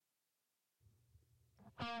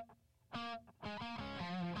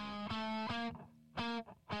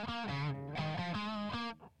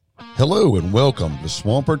Hello and welcome to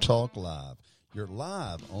Swamper Talk Live, your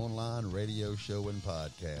live online radio show and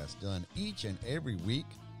podcast done each and every week,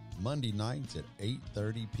 Monday nights at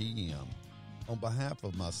 8:30 p.m. On behalf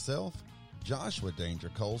of myself, Joshua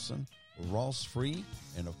Danger Colson, Ross Free,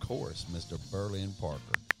 and of course, Mr. Berlin Parker,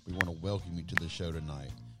 we want to welcome you to the show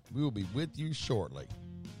tonight. We will be with you shortly.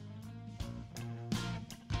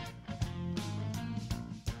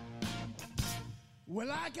 Well,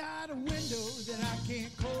 I got a window that I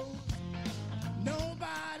can't close.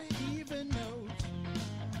 Nobody even knows.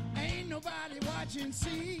 Ain't nobody watching,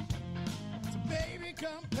 see. So baby,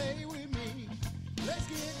 come play with me. Let's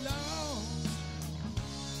get lost.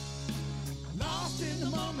 Lost in the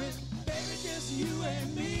moment, baby, just you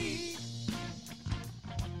and me.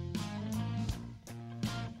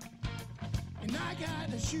 And I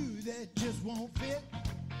got a shoe that just won't fit.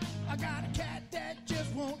 I got a cat that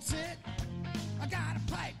just won't sit. I got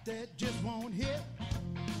a pipe that just won't hit.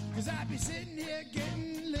 'Cause I be sitting here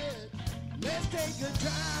getting lit. Let's take a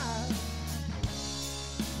drive.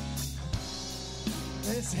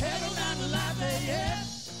 Let's head on down to Lafayette.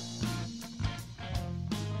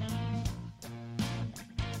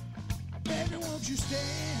 Baby, won't you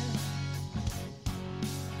stand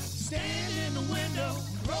in the window,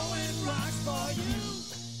 throwing rocks for you.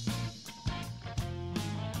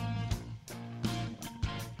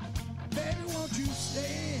 Baby, won't you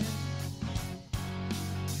stand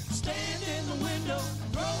in the window,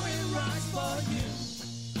 throwing rocks for you.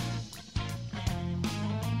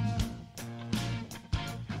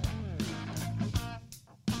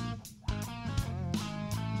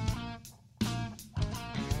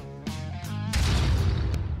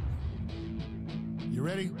 You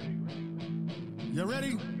ready? You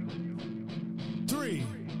ready? 3,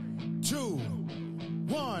 2,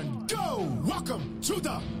 1, go! Welcome to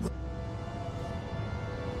the...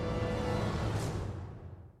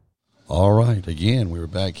 All right, again, we're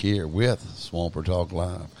back here with Swamper Talk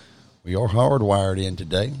Live. We are hardwired in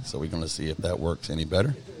today, so we're going to see if that works any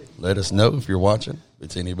better. Let us know if you're watching, if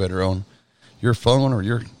it's any better on your phone or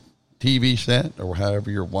your TV set or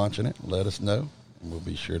however you're watching it. Let us know, and we'll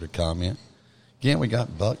be sure to comment. Again, we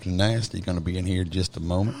got Buck Nasty going to be in here in just a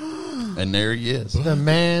moment, and there he is. The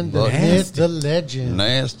man, the myth, the legend.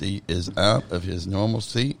 Nasty is out of his normal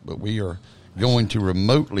seat, but we are going to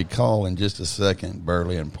remotely call in just a second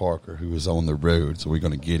Berlin Parker, who is on the road, so we're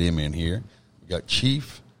going to get him in here. We got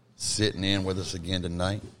Chief sitting in with us again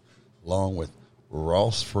tonight, along with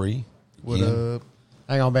Ross Free. What up?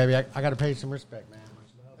 Hang on, baby. I got to pay you some respect, man.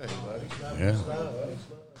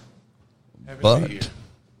 Hey, buddy. Yeah.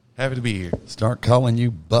 Happy to be here. Start calling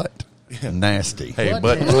you Butt Nasty. Hey,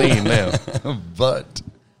 butt clean now. Butt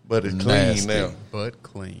Butt is nasty. clean now. Butt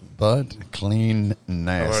clean. Butt clean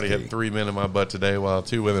nasty. I already had 3 men in my butt today while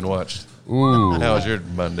 2 women watched. Ooh. How's your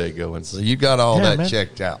Monday going? So you got all that man.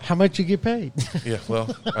 checked out. How much you get paid? Yeah,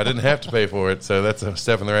 well, I didn't have to pay for it, so that's a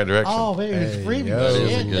step in the right direction. Oh, baby, it's free. yo. That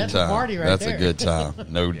is a Shit, good that's time. a party right That's there. a good time.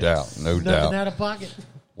 No doubt. No Nothing doubt. out of pocket.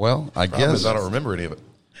 Well, I Problem guess is I don't remember any of it.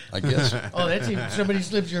 I guess Oh, that's if somebody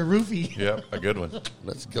slips your roofie. Yep, a good one.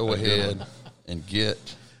 let's go ahead and get,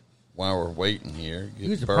 while we're waiting here, He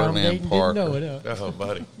was get a prom date Berlin and Parker. didn't know it. Oh,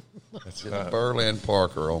 buddy. That's Get Berlin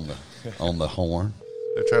Parker on the horn.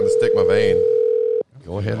 They're trying to stick my vein.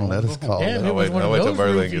 Go ahead and let us call Damn, it. it was one I'll of wait till those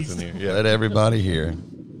Berlin roofies. gets in here. Yeah. Let everybody hear.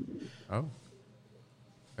 Oh.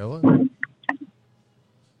 Hello.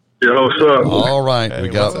 Yeah, what's up? All right, Hey, we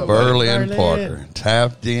what's got up, Berlin buddy? Parker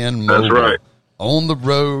tapped in. That's mobile, right. On the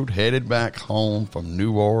road, headed back home from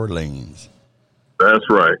New Orleans. That's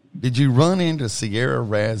right. Did you run into Sierra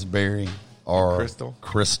Raspberry or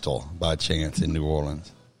Crystal by chance in New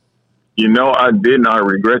Orleans? You know, I didn't. I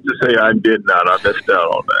regret to say I did not. I missed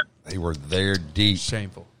out on that. They were there deep.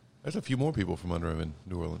 Shameful. There's a few more people from Monroe in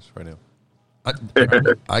New Orleans right now.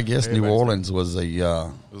 I guess New Orleans was a It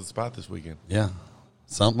was a spot this weekend.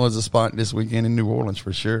 something was a spot this weekend in New Orleans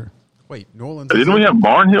for sure. Wait, New Orleans. Didn't we have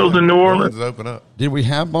Barn Hills in New Orleans? is open up. Did we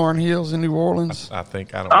have Barn Hills in New Orleans? I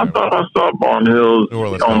think. I don't I know. thought I saw Barn Hills New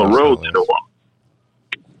Orleans on the College road College. to New Orleans.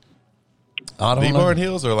 I don't The know. Barn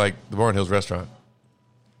Hills or like the Barn Hills restaurant?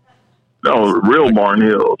 No, real Barn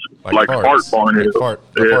Hills. Like farts. Fart Barn Like Hills. Fart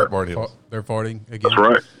Yeah, Barn Hills. They're farting again. that's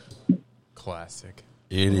right. Classic.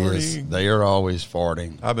 It is. They are always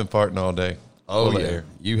farting. I've been farting all day. Oh, Full of yeah. air.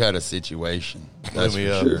 You had a situation. Blew That's for me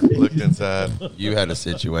up. sure. Looked inside. You had a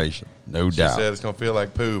situation. No She doubt. said it's going to feel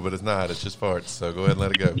like poo, but it's not. It's just farts. So go ahead and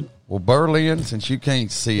let it go. Well, Berlin, since you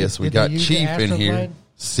can't see us, we Did they got use the Chief in here Astroblade?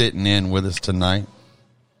 sitting in with us tonight.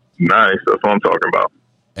 Nice. That's what I'm talking about.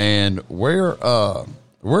 And where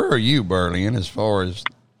Where are you, Berlin, as far as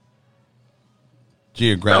Now,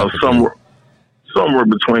 geographically? somewhere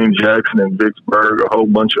between Jackson and Vicksburg, a whole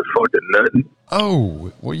bunch of fucking nothing.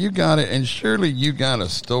 Oh, well, you got it, and surely you got a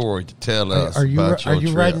story to tell us Are you about your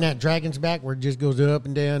trip. riding that dragon's back where it just goes up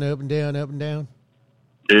and down, up and down, up and down?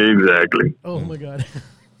 Exactly. Oh my God!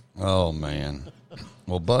 Oh, man.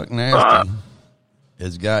 Well, Buck Nasty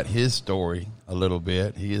has got his story a little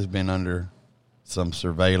bit. He has been under some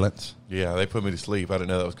surveillance. Yeah, they put me to sleep. I didn't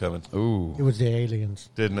know that was coming. Ooh. It was the aliens.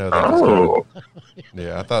 Didn't know that was coming. Oh,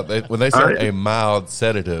 Yeah, I thought when they said a mild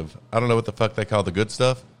sedative, I don't know what the fuck they call the good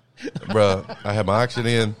stuff. Bruh, I had my oxygen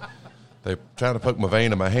in. They trying to poke my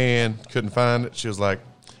vein in my hand. Couldn't find it. She was like,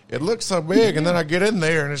 it looks so big, and then I get in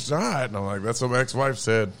there, and it's not. And I'm like, that's what my ex-wife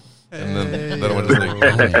said. And then I went to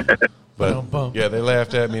sleep. But, yeah, they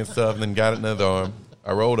laughed at me and stuff, and then got it in the other arm.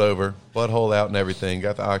 I rolled over, butthole out and everything,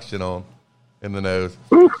 got the oxygen on in the nose.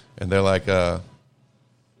 And they're like, go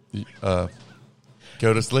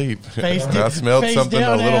to sleep. I smelled face something a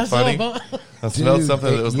down, little ass funny. up, huh? I smelled Dude,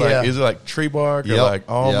 something that was yeah. like, is it like tree bark or Yep, like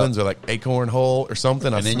almonds yep. or like acorn hull or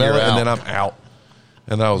something? I And then smell you're it and then out. I'm out.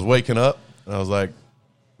 And I was waking up and I was like,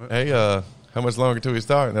 hey, how much longer till we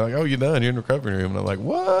start? And they're like, oh, you're done. You're in the recovery room. And I'm like,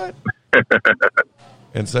 what?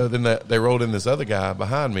 And so then they rolled in this other guy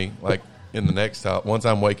behind me, like in the next stop. Once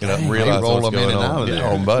I'm waking up and Dang, they realizing roll what's them in going and out on. of Yeah, there.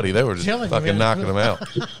 oh, buddy, they were just Telling you, fucking man. knocking them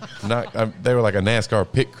out. They were like a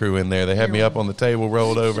NASCAR pit crew in there. They had me up on the table,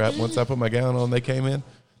 rolled over. Once I put my gown on, they came in.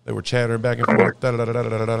 They were chattering back and forth.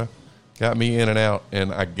 Da-da-da-da-da-da-da. Got me in and out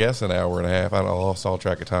in, I guess, an hour and a half. I lost all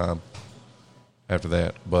track of time after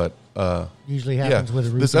that. But, Usually yeah, happens with a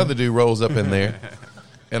this routine. other dude rolls up in there,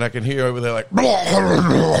 and I can hear over there like,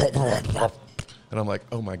 and I'm like,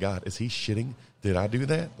 oh my God, is he shitting? Did I do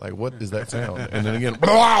that? Like, what is that sound? And then again,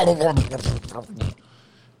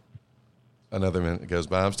 another minute goes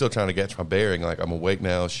by. I'm still trying to catch my bearing. Like, I'm awake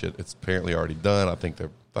now. Shit, it's apparently already done. I think they're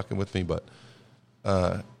fucking with me, but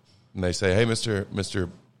and they say, hey, Mr.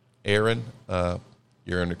 Aaron,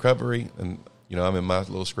 you're in recovery, and you know I'm in my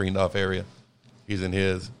little screened off area. He's in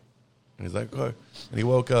his, and he's like, oh. And he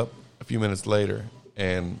woke up a few minutes later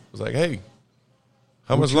and was like, hey,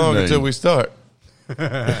 how What's much your longer name? till we start? They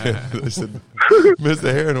said, Mr.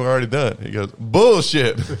 Aaron, we're already done. He goes,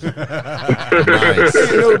 bullshit. Nice.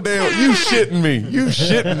 Ain't no damn, you shitting me. You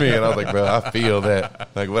shitting me. And I was like, bro, I feel that.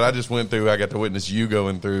 Like what I just went through, I got to witness you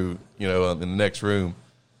going through, you know, in the next room.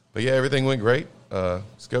 But yeah, everything went great.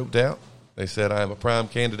 Scoped out. They said I am a prime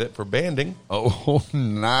candidate for banding. Oh,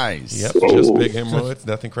 nice. Yep, just big hemorrhoids.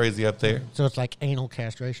 Nothing crazy up there. So it's like anal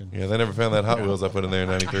castration. Yeah, they never found that Hot Wheels I put in there in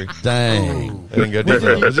 93. Dang. They didn't go deep.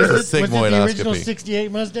 It was just a Was it the original sigmoidoscopy.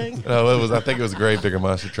 68 Mustang? No, it was. I think it was a Gravedigger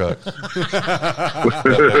monster truck.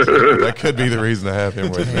 that could be the reason I have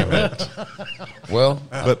hemorrhoids. Well,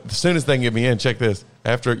 But as soon as they can get me in, check this.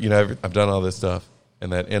 After, you know, I've done all this stuff,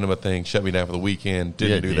 and that enema thing shut me down for the weekend.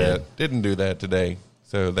 Didn't Yeah, do it did. that. Didn't do that today.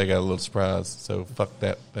 So they got a little surprise. So fuck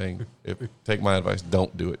that thing. Take my advice.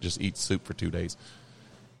 Don't do it. Just eat soup for 2 days.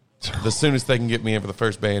 The soonest they can get me in for the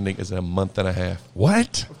first banding is in a month and a half.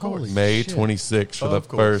 what? Holy May shit. 26th for the Of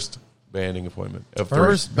course. first banding appointment. Of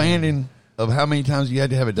First banding of how many times you had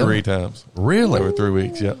to have it done? 3 times. Really? Over 3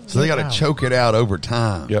 weeks, yep. So they got to Wow. choke it out over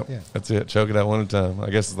time. Yep, Yeah. that's it. Choke it out one at a time. I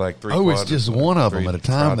guess it's like 3 Oh, it's quadrants, just one of them three at a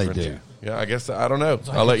time they quadrants. do. Yeah, I guess. I don't know. It's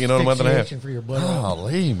like I'll let you know in a month and a half. asphyxiation for your blood.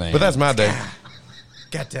 Golly, man. But that's my day.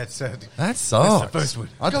 Got that said. That sucks. That's the first one.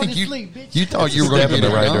 I Go think to you sleep, bitch. you thought you were going Step to in get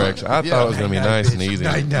the it right done. direction. I thought it was going to be Night, nice and bitch. easy.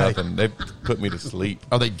 Night, night. Nothing. They put me to sleep.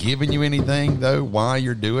 Are they giving you anything though while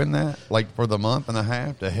you're doing that, like for the month and a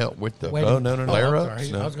half to help with the Wait, Oh, no. flare I'm ups?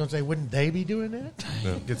 sorry. I was going to say, wouldn't they be doing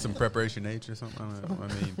that? Get some preparation H or something. I don't know.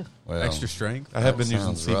 I mean, Well, extra strength. I have been using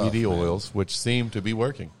sounds rough, CBD man. oils, which seem to be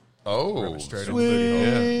working. Oh, Straight on the booty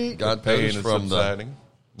hole. Yeah, Got pain those is from the subsiding.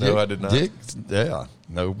 No, I did not. Dick, yeah,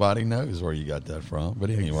 nobody knows where you got that from. But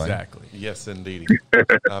anyway, Exactly. Yes, indeed.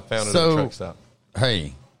 I found it at So- a truck stop.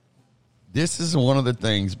 hey, this is one of the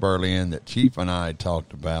things, Berlin, that Chief and I had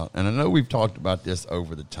talked about. And I know we've talked about this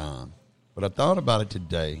over the time, but I thought about it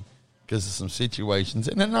today because of some situations,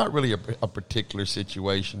 and they're not really a particular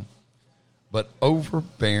situation, but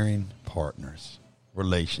overbearing partners,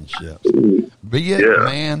 relationships, be it Yeah.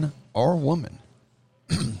 man or woman.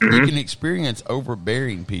 You can experience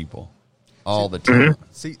overbearing people all the time.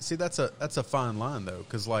 See, that's a fine line though,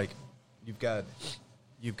 because like you've got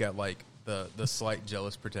like the slight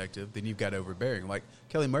jealous protective, then you've got overbearing. Like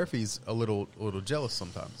Kelly Murphy's a little jealous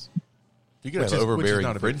sometimes. You can Which have is- which is overbearing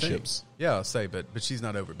not a big thing. friendships. Yeah, I'll say, but she's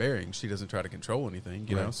not overbearing. She doesn't try to control anything,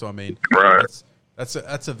 you know. Right. So I mean, Right.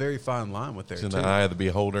 that's a very fine line with there It's in too. the eye of the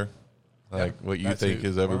beholder. Like Yeah, what you that think too.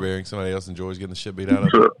 is overbearing, somebody else enjoys getting the shit beat out of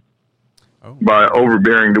So, them. By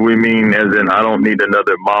overbearing, do we mean as in I don't need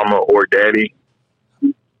another mama or daddy?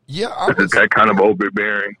 Yeah, Is that kind of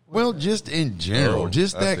overbearing? well, just in general, Oh,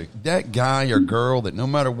 just I see. that guy or girl that no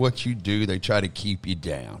matter what you do, they try to keep you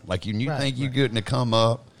down. Like you Right, think you're right. good to come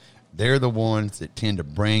up, they're the ones that tend to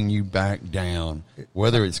bring you back down,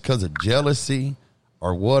 whether it's because of jealousy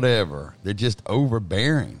or whatever. They're just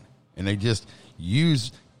overbearing, and they just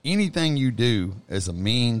use anything you do as a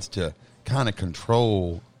means to kind of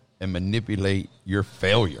control and manipulate your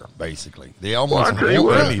failure. Basically, they almost Well, I tell you want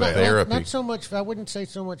what, to I be need bad. therapy. Not so much. I wouldn't say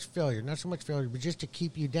so much failure. Not so much failure, but just to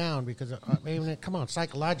keep you down because, come on,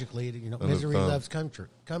 psychologically, misery loves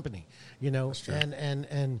company.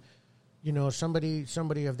 And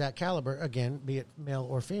somebody of that caliber, again, be it male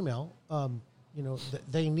or female,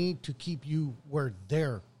 they need to keep you where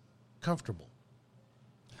they're comfortable.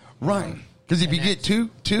 Right. Because if you get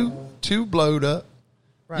too blowed up,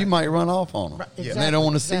 you Right. might run off on them. Right, And they don't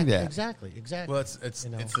want to see that. Exactly. Well, it's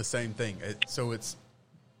You know. it's the same thing.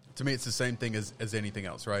 To me, it's the same thing as anything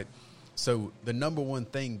else, right? So the number one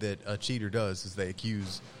thing that a cheater does is they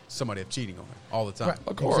accuse somebody of cheating on them all the time. Right,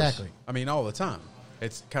 Of course. Exactly. I mean, all the time.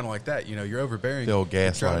 It's kind of like that. You're overbearing. The old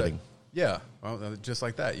You try to- gaslighting. Yeah, well, just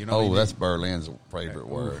like that. what I Oh, mean? that's Berlin's favorite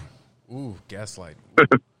word. Ooh, gaslight.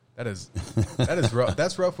 That is rough.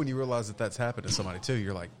 That's rough when you realize that that's happened to somebody too.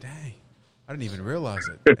 You're like, dang, I didn't even realize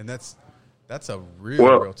it, and that's a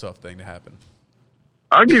real tough thing to happen.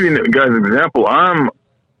 I'll give you guys an example.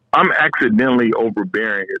 I'm accidentally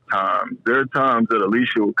overbearing at times. There are times that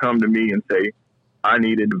Alicia will come to me and say, I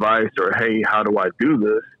need advice, or hey, how do I do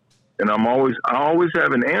this? And I always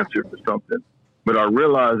have an answer for something. But I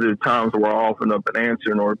realize there are times where I offer up an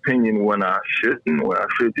answer or opinion when I shouldn't, when I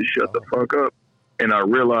should just shut the fuck up. And I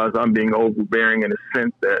realize I'm being overbearing in a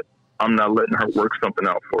sense that I'm not letting her work something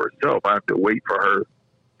out for herself. I have to wait for her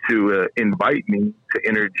to invite me to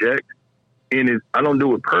interject. And I don't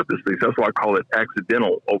do it purposely, so that's why I call it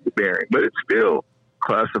accidental overbearing. But it still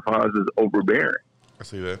classifies as overbearing. I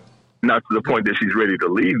see that. Not to the point that she's ready to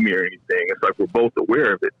leave me or anything. It's like we're both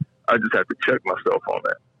aware of it. I just have to check myself on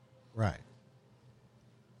that. Right.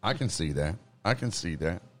 I can see that.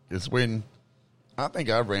 It's when I think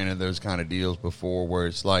I've ran into those kind of deals before where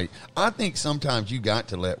it's like, I think sometimes you got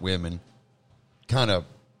to let women kind of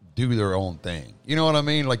do their own thing. You know what I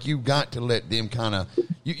mean? Like you got to let them kind of,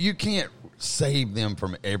 you can't save them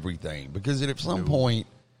from everything because at some point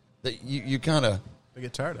that you kind of, They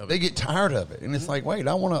get tired of it. they get tired of it. And it's like, wait,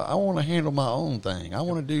 I want to handle my own thing. I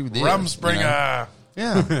want to do this. Rumspringer. you know?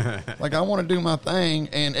 Yeah. Like I want to do my thing.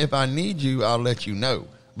 And if I need you, I'll let you know.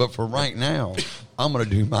 But for right now, I'm going to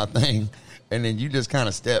do my thing. And then you just kind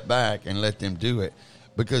of step back and let them do it.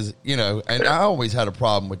 Because, and I always had a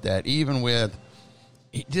problem with that, even with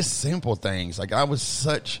just simple things. Like I was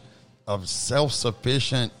such a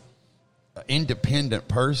self-sufficient, independent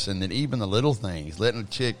person that even the little things, letting a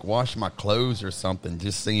chick wash my clothes or something,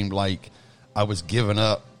 just seemed like I was giving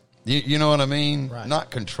up. You know what I mean? Right.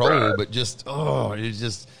 Not control, but just it's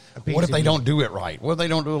just. piece What if of they you. don't do it right? What if they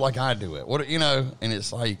don't do it like I do it? What and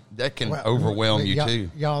it's like that can Well, overwhelm you y'all,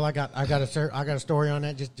 too. Y'all, I got a story on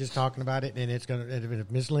that. Just talking about it, and it's gonna.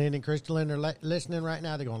 If Miss Lynn and Crystal Lynn are listening right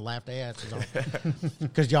now, they're gonna laugh their asses off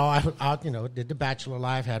because y'all, I did the bachelor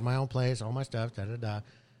life, had my own place, all my stuff.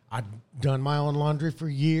 I'd done my own laundry for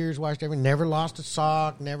years, washed everything, never lost a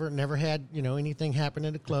sock, never had anything happen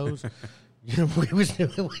to the clothes. We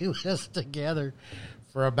was together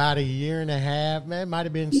for about a year and a half. Man, it might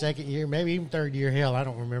have been second year, maybe even third year. Hell, I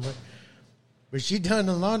don't remember. But she done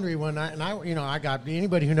the laundry one night, and I got,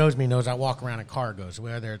 anybody who knows me knows I walk around in cargos,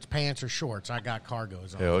 whether it's pants or shorts. I got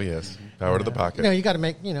cargos on. Hell yes. Power to the pocket. You got to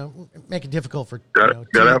make it difficult for Gotta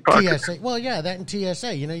have pockets. TSA. Well, yeah, that and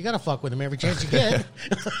TSA. You got to fuck with them every chance you get.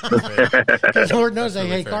 Because Lord knows they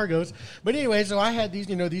hate cargos. But anyway, so I had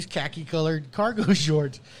these khaki colored cargo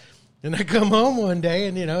shorts. And I come home one day,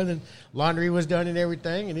 and then laundry was done and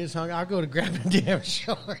everything, and it's hung. I go to grab a damn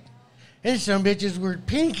short, and some bitches were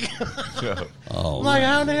pink. I'm like,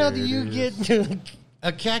 how the hell do you get to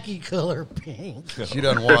a khaki color pink? She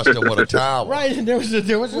done washed them with a towel. Right, and there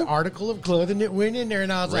was an article of clothing that went in there,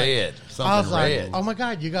 and I was Red. like, Something red. oh my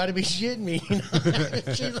God, you got to be shitting me.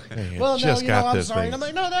 She's like, well, no, just got I'm this sorry. thing. And I'm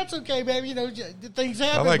like, no, that's okay, baby. Things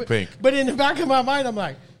happen. like but, pink. But in the back of my mind, I'm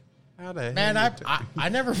like, How the hell man, I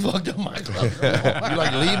never fucked up my clothes. You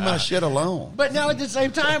like leave my shit alone. But now at the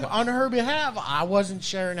same time, on her behalf, I wasn't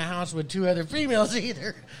sharing a house with two other females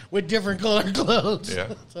either with different colored clothes.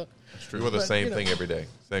 Yeah. So, We wear the But, same thing every day.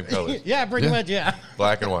 Same colors. yeah, pretty much, yeah.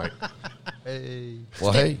 Black and white.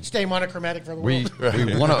 Well, hey, Stay monochromatic for the we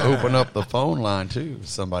world. want to open up the phone line too. If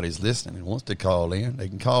somebody's listening and wants to call in, they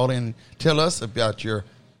can call in. Tell us about your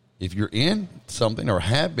if you're in something or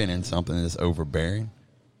have been in something that's overbearing,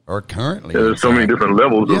 or currently, There's so many different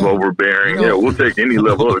levels of Yeah. overbearing. You know- Yeah, we'll take any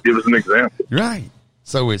level. Give us an example. Right.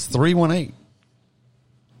 So it's 318.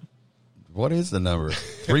 What is the number?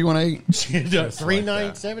 318?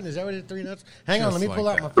 397. Is that what it is? 397. Hang on, let me pull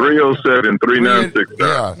out my. 307-3969.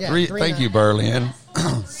 Yeah. Yeah, Thank you, Berlin.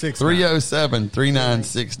 6'9".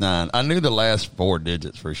 307-3969. I knew the last 4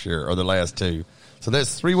 digits for sure, or the last 2. So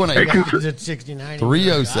that's 318. Is it 69?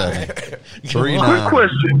 307 Quick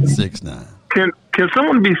 3969. question. Can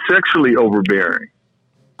someone be sexually overbearing?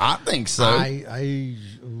 I think so.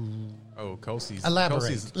 Oh, Kelsey's Elaborate.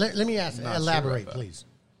 Kelsey's Let me ask. not Elaborate, sure about that. please.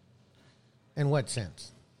 In what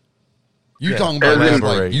sense? You Yeah. talking about this like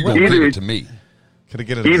Elaborate. you gonna give Either- it to me? Could I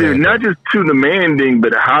get an Either example? not just too demanding,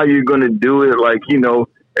 but how you're going to do it. Like, hey,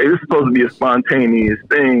 this is supposed to be a spontaneous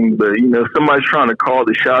thing, but, somebody's trying to call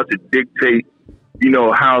the shots to dictate,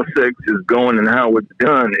 how sex is going and how it's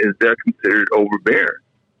done. Is that considered overbearing?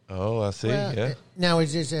 Oh, I see. Well, yeah. Now,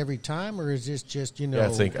 is this every time, or is this just Yeah, I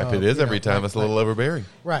think if it is every time, it's a little overbearing.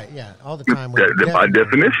 Right. Yeah. All the time. By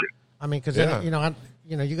definition. I mean, because Yeah.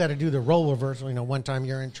 you got to do the role reversal. One time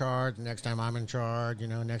you're in charge, the next time I'm in charge.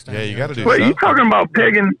 Next time. Yeah, you you're gotta in do charge. Wait, you talking about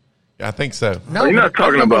pegging? I think so. No, You're not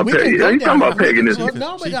talking about we can pegging. go You're talking down- about pegging, isn't it?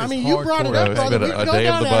 No, but Chief I is mean, you brought it hardcore. up, It's brother. been We a can go day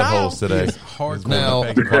of down the that aisle. buttholes today. hardcore. Now-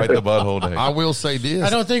 pegging. Quite the butthole day. I will say this. I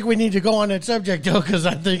don't think we need to go on that subject though, because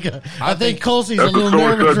I think think Colsey's a that's a little sore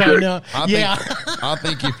nervous right subject. now. I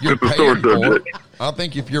think if you're It's a sore paying for it, subject. I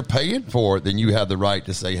think if you're paying for it, then you have the right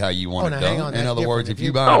to say how you want Oh, it now, done. hang on, In that's other words, different. if you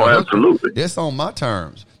If buy you- Oh, a hooker, absolutely. it's on my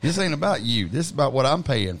terms. This ain't about you. This is about what I'm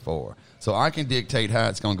paying for. So I can dictate how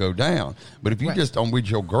it's going to go down. But if you Right. just on with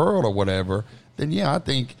your girl or whatever, then yeah, I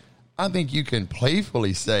think you can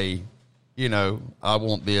playfully say, I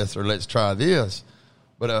want this or let's try this.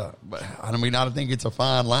 But I think it's a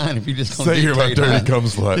fine line if you just gonna Say you're my dictate dirty how- cum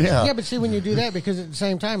slut. Yeah. Yeah, but see, when you do that, because at the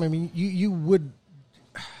same time, I mean, you would.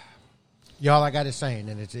 Y'all, I got it saying,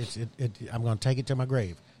 and I'm going to take it to my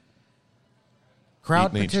grave.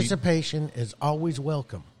 Crowd Eat, ain't cheap. participation is always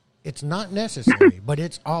welcome. It's not necessary, but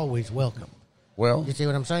it's always welcome. Well, You see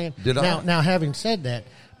what I'm saying? Did I- Now, having said that,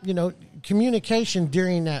 communication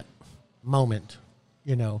during that moment,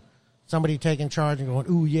 somebody taking charge and going,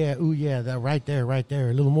 ooh yeah, that right there,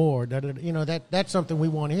 a little more, that's something we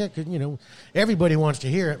want to hear because everybody wants to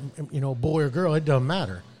hear it, boy or girl, it doesn't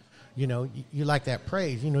matter. You like that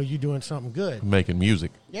praise. You doing something good. Making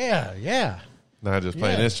music. Yeah. Not just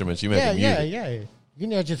playing Yeah. instruments. You making music. Yeah. You're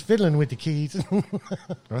not just fiddling with the keys.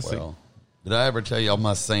 I see. well, did I ever tell y'all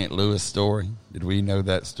my St. Louis story? Did we know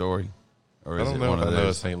that story? Or I is don't it know one if I of know a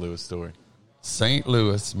those? St. Louis story. St.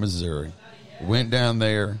 Louis, Missouri. Went down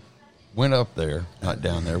there, went up there, not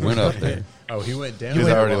down there, went up there. Oh, he went down. He was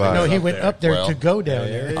there already while live. No, he up went there. up there Well, to go down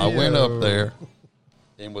there. I went up there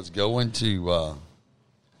and was going to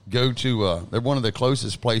go to they're one of the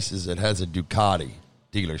closest places that has a Ducati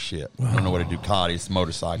dealership. I don't know what a Ducati is,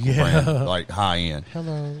 motorcycle brand, like high end.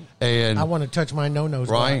 Hello. And I want to touch my no-nos.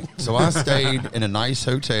 right, so I stayed in a nice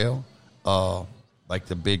hotel, like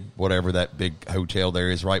the big whatever that big hotel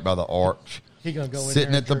there is, right by the arch. He gonna go in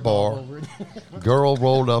Sitting there at and the jerk all bar. over it. Girl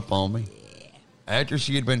rolled up on me. After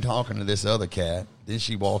she had been talking to this other cat, then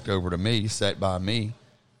she walked over to me, sat by me,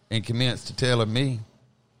 and commenced to telling me,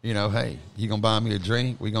 hey, you going to buy me a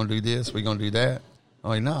drink? We going to do this? We going to do that? I'm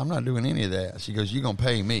like, no, I'm not doing any of that. She goes, you going to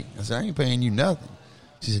pay me. I said, I ain't paying you nothing.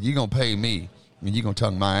 She said, you going to pay me, and you going to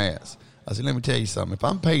tongue my ass. I said, let me tell you something. If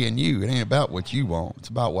I'm paying you, it ain't about what you want. It's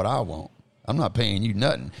about what I want. I'm not paying you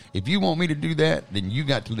nothing. If you want me to do that, then you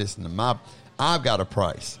got to listen to I've got a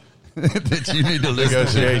price that you need to listen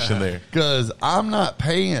to. Negotiation there. Because I'm not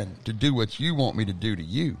paying to do what you want me to do to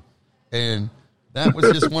you. And that was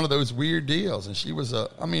just one of those weird deals. And she was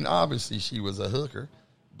obviously she was a hooker.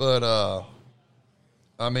 But,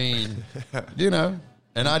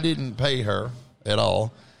 and I didn't pay her at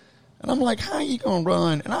all. And I'm like, how you going to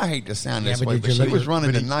run? And I hate to sound this but way, did but you she let was her-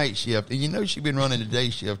 running the night shift. And she'd been running the day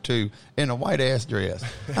shift, too, in a white-ass dress.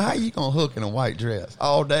 How you going to hook in a white dress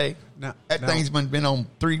all day? Now- that now- thing's been on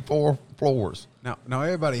 3-4 floors. Now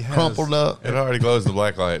everybody has Crumpled up. It already glows the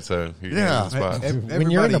black light, so you're Yeah. in the spot. When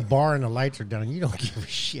you're in a Everybody- bar and the lights are down, you don't give a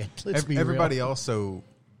shit. Let's be Everybody real. also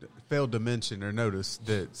failed to mention or notice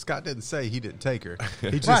that Scott didn't say he didn't take her.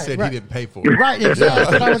 He just Right, said right. he didn't pay for it. Right, exactly.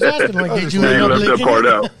 That's what I was asking. Like, did you Yeah, end you up left that licking part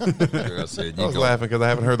it? out. I said, I you was go laughing because I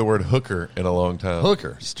haven't heard the word hooker in a long time.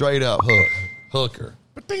 hooker, straight up hooker.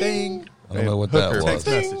 Ding. I don't know what Hooker. that was.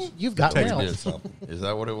 Text message. You've got Text mail. Did something. Is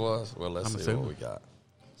that what it was? Well, let's I'm see assuming. what we got.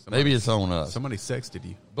 Maybe it's on us. Somebody sexted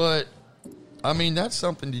you. But, that's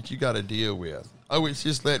something that you got to deal with. Oh, it's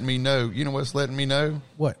just letting me know. You know what's letting me know?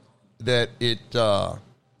 What? That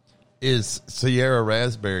is Sierra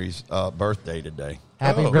Raspberry's birthday today.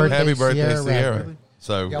 Happy birthday, Happy birthday, Sierra. Sierra. Raspberry.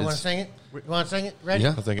 So Y'all want to it's- sing it? You want to sing it? Ready?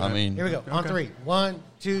 Yeah, I think I mean, Here we go. On three. 1,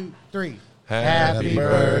 2, 3. Happy Happy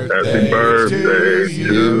birthday to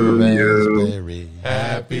you. Raspberry.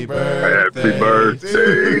 Happy Happy birthday.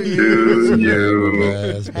 birthday to you.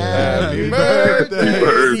 Raspberry.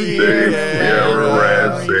 Birthday, Sierra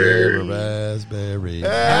Raspberry. Raspberry.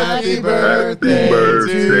 Happy Happy birthday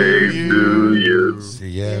birthday to you.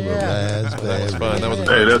 Sierra Yeah. Raspberry. That was fun. That was the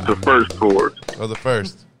Hey, first. that's the first chord. That was the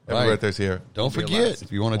first. Happy Right. birthday, Sierra. Don't forget,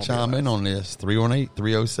 if you want to chime in on this,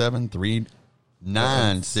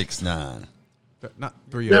 318-307-3969. Not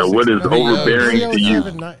 3 Yeah, what is 30. overbearing to you?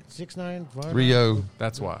 307-969. 30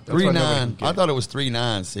 That's why. That's why 39. nobody can I get thought it was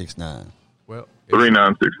 3969. Well,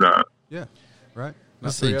 3969. yeah, right.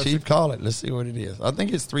 Let's Not see, 306. Chief, call it. Let's see what it is. I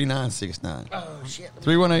think it's 3969. Oh, shit.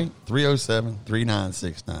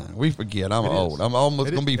 318-307-3969. We forget. I'm It is. old. I'm almost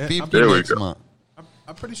It going to is. be I'm 50 There we next go. month.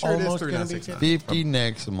 I'm pretty sure it is Almost gonna be 3969. 50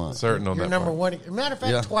 next month. Certain on You're that number part. one. Matter of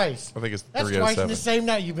fact, Yeah. twice. I think it's That's twice in 307. the same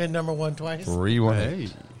night you've been number one twice.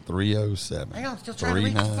 318-307. Hang on, I'm still trying to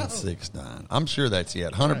reach the phone. 3969. I'm sure that's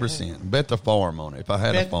it. 100%. Bet the farm on it. If I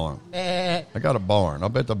had a farm. Eh. I got a barn. I'll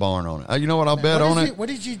bet the barn on it. You know what I'll bet What on is it? What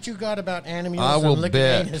did you got about animals? I will and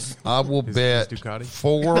bet. liquidators? I will bet Ducati?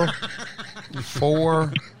 four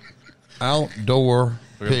outdoor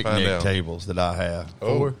We're gonna find picnic out. tables that I have.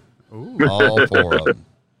 Oh, All four of them.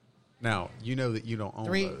 Now you know that you don't own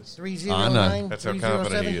those. 309. that's how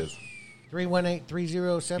confident he is.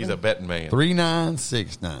 318-307. He's a betting man.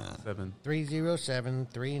 3969. 7.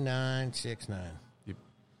 307-3969. You-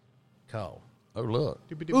 Call. Oh look.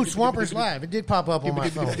 Ooh, Swampers Live. It did pop up on my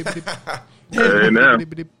phone. Hey, now.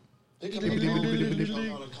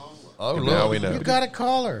 Oh Now look. we know. You got a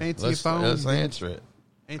caller. Answer your Let's phone. answer it.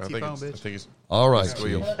 Answer I your think phone, it's, I bitch. think it's All right,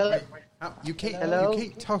 squeal. Chief. You can't. Hello? You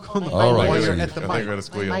can't talk on the All phone right, while Chief. you're I at the think we're mic. gonna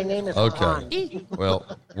squeal. My name is Okay. Han. Well,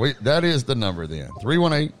 that is the number then.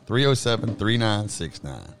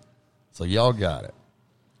 318-307-3969. So y'all got it.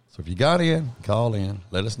 So if you got in, call in.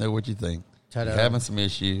 Let us know what you think. If Ta-da. you're having some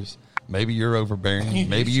issues. Maybe you're overbearing.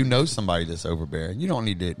 Maybe you know somebody that's overbearing. You don't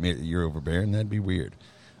need to admit that you're overbearing. That'd be weird.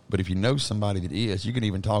 But if you know somebody that is, you can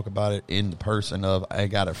even talk about it in the person of, I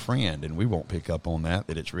got a friend, and we won't pick up on that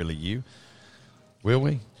it's really you. Will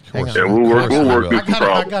we? Of course on. Yeah, we'll work we will. through some I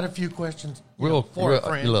problems. got a few questions. We'll, for a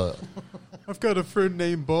friend. look. I've got a friend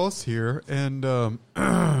named Boss here, and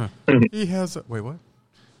he has. Wait, what?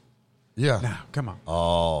 Yeah. Now, come on.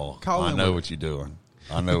 Oh, Call I in know with what you're doing.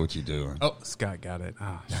 I know what you're doing. Oh, Scott got it.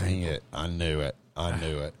 Ah, Dang it. I knew it.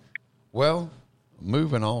 Well,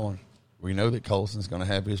 moving on. We know that Colson's going to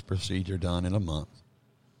have his procedure done in a month.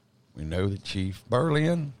 We know that Chief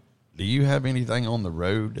Berlin, do you have anything on the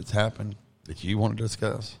road that's happened that you want to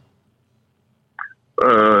discuss?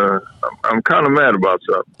 I'm kind of mad about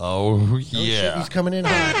something. Oh, yeah. He's coming in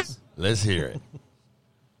hot. Let's hear it.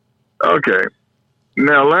 Okay.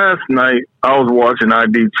 Now, last night I was watching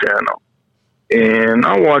ID Channel, and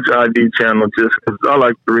I watch ID Channel just because I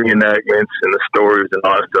like the reenactments and the stories and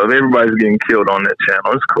all that stuff. Everybody's getting killed on that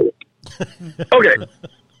channel. It's cool. Okay.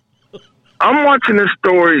 I'm watching this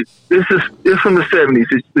story. It's from the 70s.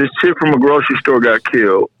 This chick from a grocery store got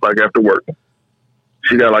killed, like after work.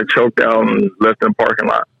 She got like choked out and left in the parking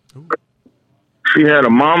lot. She had a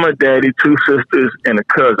mama, daddy, 2 sisters, and a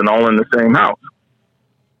cousin all in the same house.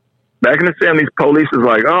 Back in the 70s, police was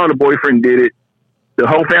like, oh, the boyfriend did it. The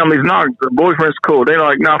whole family's not. The boyfriend's cool. They're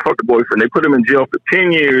like, nah, fuck the boyfriend. They put him in jail for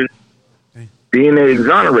 10 years, being they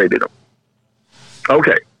exonerated him.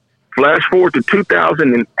 Okay. Flash forward to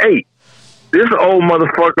 2008. This old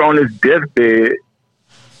motherfucker on his deathbed,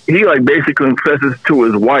 he like basically confesses to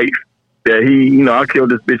his wife that I killed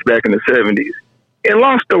this bitch back in the 70s. And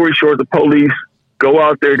long story short, the police go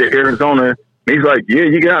out there to Arizona. And he's like, yeah,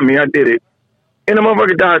 you got me. I did it. And the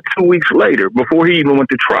motherfucker died 2 weeks later before he even went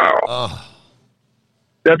to trial.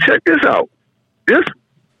 Now check this out. This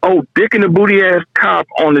old dick in the booty ass cop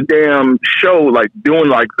on the damn show, like doing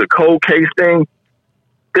like the cold case thing.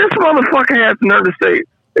 This motherfucker has the nerve to say,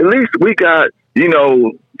 at least we got,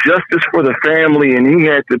 justice for the family and he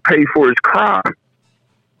had to pay for his crime.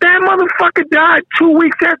 That motherfucker died 2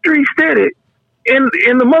 weeks after he said it.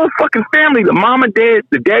 In the motherfucking family, the mama dead,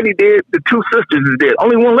 the daddy dead, the 2 sisters is dead.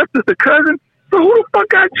 Only one left is the cousin. So who the fuck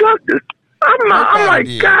got justice? I'm like,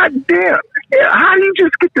 God damn. Yeah, how do you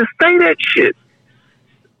just get to say that shit?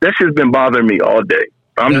 That shit's been bothering me all day.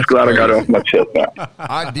 I'm just glad I got it off my chest now.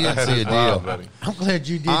 I did That see is a deal. wild, buddy. I'm glad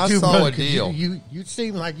you did I too, saw brother, a 'cause deal. You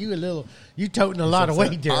seem like you toting a lot of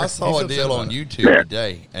weight there. I saw a deal on YouTube Yeah.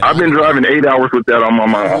 today. And I've been driving 8 hours with that on my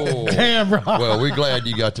mind. Oh. Damn, bro. Well, we're glad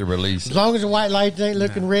you got to release As it. long as the white lights ain't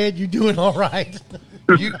looking red, you doing all right.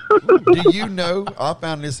 Do you know? I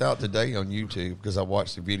found this out today on YouTube because I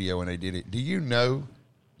watched the video and they did it. Do you know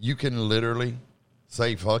you can literally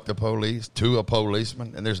say "fuck the police" to a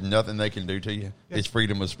policeman and there's nothing they can do to you? Yeah. It's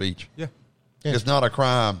freedom of speech. Yeah. Yeah. It's not a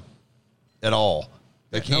crime at all.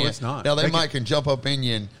 They Yeah, no, can't. it's not. Now they, They might can jump up in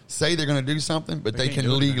you and say they're going to do something, but they can't can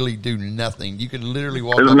do anything. legally do nothing. You can literally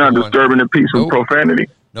walk It's up not to one. disturbing the peace with Nope. profanity.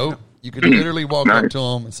 Nope. You can literally walk up Nice. to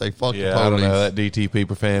them and say "fuck Yeah, the I don't police." know that DTP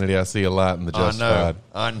profanity. I see a lot in the Justified.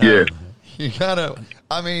 I know. Yeah. You gotta.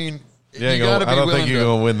 I mean, Yeah, you gotta be I don't willing think you're to-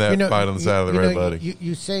 going to win that fight on the side of the road, buddy.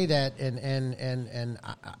 You say that, and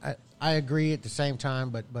I agree at the same time,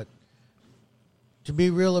 but to be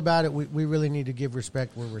real about it, we really need to give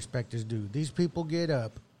respect where respect is due. These people get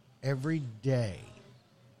up every day.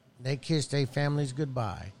 They kiss their families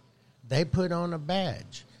goodbye. They put on a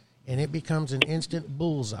badge, and it becomes an instant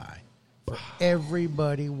bullseye for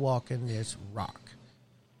everybody walking this rock.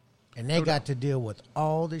 And they got to deal with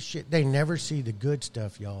all this shit. They never see the good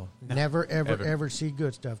stuff, y'all. Never, ever see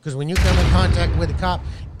good stuff. Because when you come in contact with a cop,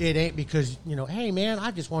 it ain't because, hey, man,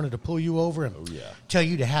 I just wanted to pull you over and tell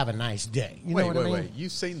you to have a nice day. You know what I mean? Wait.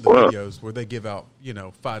 You've seen the Well- videos where they give out,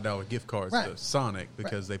 $5 gift cards Right. to Sonic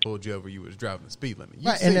because they pulled you over. You was driving the speed limit. You've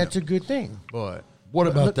Right, seen and that's them. a good thing. But What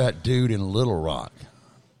about that dude in Little Rock,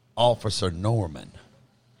 Officer Norman?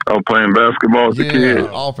 I was playing basketball as a Yeah, kid.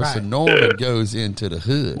 Officer Right. Norman goes into the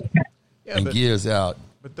hood and but- gives out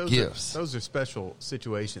But those gifts. are special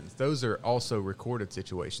situations. Those are also recorded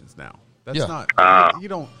situations now. That's Yeah. not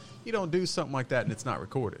you don't do something like that and it's not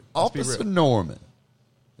recorded. Let's be Officer real. Norman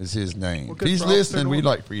is his name. Well, If good he's for Officer listening, we'd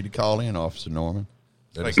Norman. like for you to call in, Officer Norman.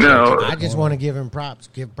 Like, No, I just want to give him props.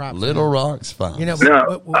 Give props. Little Rock's fine. You know,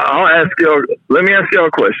 now, I'll ask y'all, let me ask y'all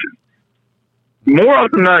a question. More often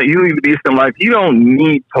than not, you leave in life, you don't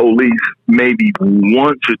need police maybe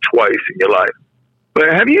once or twice in your life. But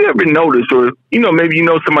have you ever noticed, or, maybe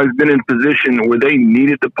somebody's been in a position where they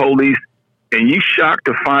needed the police and you shocked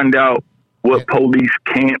to find out what police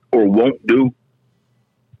can't or won't do?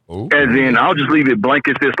 Ooh. As in, I'll just leave it blank.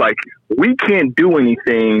 It's just like, we can't do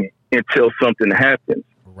anything until something happens.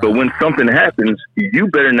 But when something happens, you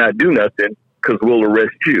better not do nothing because we'll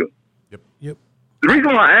arrest you. Yep. The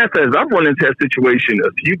reason why I ask that is I've run into that situation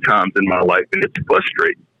a few times in my life, and it's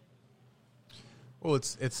frustrating. Well,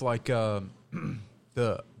 it's like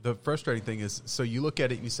the frustrating thing is, so you look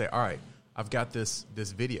at it and you say, all right, I've got this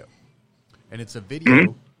video, and it's a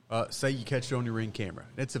video. Say you catch it on your Ring camera.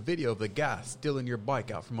 It's a video of the guy stealing your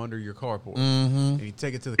bike out from under your carport, and you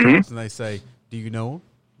take it to the cops, and they say, "Do you know him?"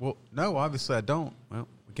 Well, no, obviously I don't. Well,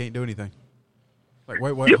 we can't do anything. Like,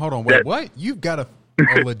 wait, Yep, hold on, that- what? You've got a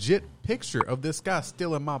legit picture of this guy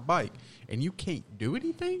stealing my bike, and you can't do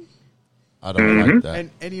anything? I don't like that.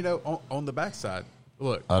 And on the backside,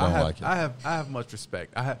 look, I don't have, like it. I have much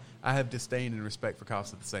respect. I have disdain and respect for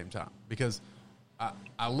cops at the same time because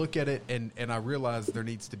I look at it and I realize there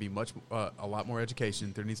needs to be a lot more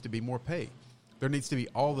education. There needs to be more pay. There needs to be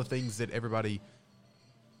all the things that everybody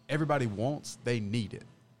wants. They need it.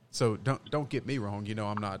 So don't get me wrong.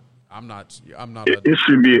 I'm not. It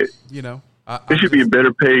should be it should be a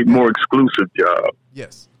better paid, more exclusive job.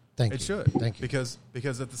 Yes. Thank it you. should. Thank you.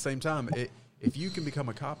 Because at the same time, if you can become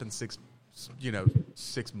a cop in 6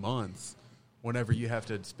 months, whenever you have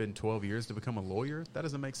to spend 12 years to become a lawyer, that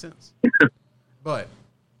doesn't make sense. But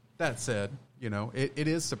that said, it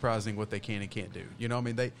is surprising what they can and can't do.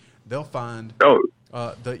 They'll find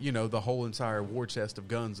the whole entire war chest of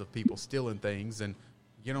guns of people stealing things, and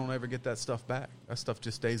you don't ever get that stuff back. That stuff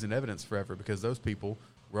just stays in evidence forever because those people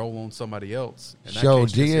roll on somebody else, and that Sure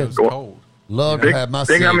case just did. goes cold. Love to have my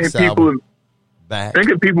Think how many Sig Sauer people back. think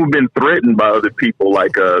of people who've been threatened by other people,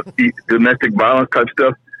 like domestic violence type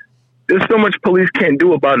stuff. There's so much police can't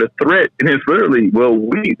do about a threat, and it's literally,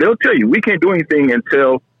 they'll tell you we can't do anything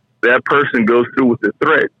until that person goes through with the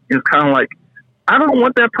threat. It's kind of like, I don't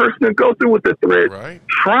want that person to go through with the threat. Right.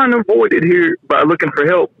 Trying to avoid it here by looking for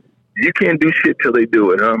help. You can't do shit till they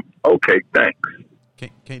do it. Okay, thanks.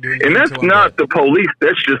 Can't do anything. And that's until I'm not dead. the police.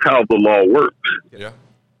 That's just how the law works. Yeah.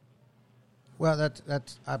 Well, that's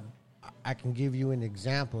I can give you an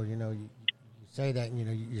example. You say that, and,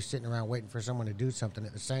 you're sitting around waiting for someone to do something.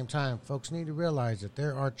 At the same time, folks need to realize that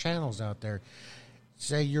there are channels out there.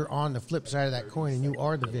 Say you're on the flip side of that coin and you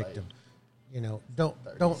are the victim.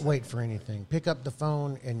 Don't wait for anything. Pick up the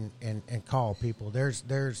phone and call people. There's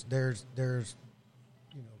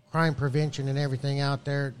crime prevention and everything out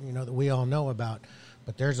there, you know, that we all know about.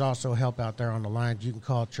 But there's also help out there on the lines. You can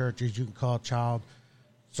call churches, you can call child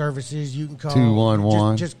services, you can call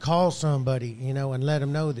 211. Just call somebody, you know, and let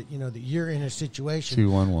them know that, you know, that you're in a situation.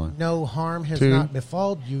 211. No harm has 2. not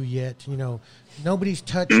befalled you yet. You know, nobody's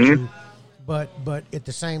touched you, but at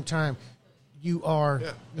the same time, you are,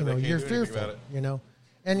 you know, you're fearful. You know.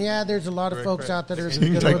 And yeah, there's a lot of folks out there that are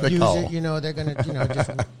going to abuse it. You know, they're going to, you know,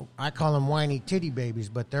 just I call them whiny titty babies,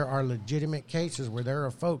 but there are legitimate cases where there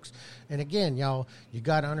are folks. And again, y'all, you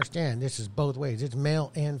got to understand this is both ways. It's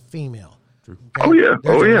male and female. Okay? Oh, yeah.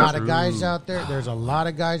 There's Oh, a yeah. lot of guys out there. There's a lot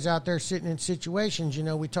of guys out there sitting in situations. You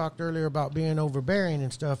know, we talked earlier about being overbearing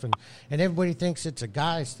and stuff, and everybody thinks it's a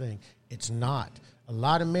guy's thing. It's not. A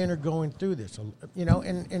lot of men are going through this. You know,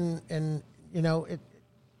 and you know it.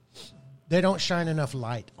 They don't shine enough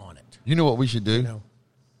light on it. You know what we should do? You know,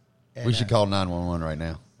 We should call 911 right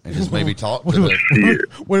now and just maybe talk to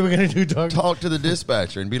what are we going to do, Doug? talk to the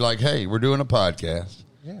dispatcher and be like, "Hey, we're doing a podcast,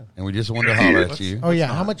 Yeah. and we just wanted to holler at you." Oh yeah,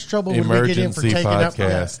 how much trouble would we get in for Emergency taking up?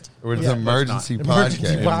 podcast. Or it's Yeah, an emergency Emergency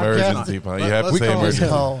podcast. podcast. Emergency podcast. You have to We say can always emergency.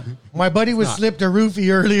 call. My buddy was slipped a roofie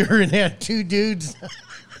earlier and had 2 dudes.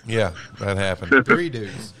 Yeah, that happened. 3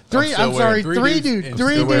 dudes. Three still wearing dudes. and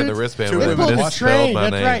Three Still wearing the dudes. wristband. Two with They it. women. pulled the Misspelled train. my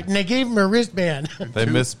That's name. right. And they gave him a wristband. They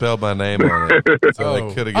misspelled my name on it, so they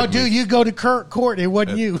Oh. could have. Oh, dude, you go to court. It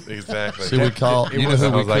wasn't you. Exactly. See, we call. You know who I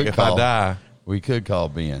we was like, could if call? I die, We could call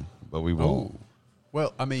Ben, but we won't.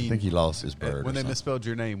 Well, I mean, I think he lost his bird. when or they something. misspelled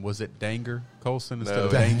your name, was it Danger Colson instead no,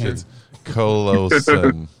 of Danger? it's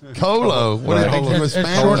Coloson. Colo. What Right. did he do? It's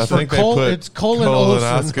Spanish? short I for think they col- put it's colon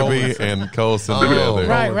Olson. colonoscopy and Colson Oh, together.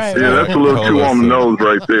 Right, right. Yeah, that's a little too on the nose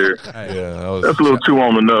right there. Yeah, I was. That's a little too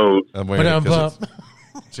on the nose. I'm But wearing it 'cause it's-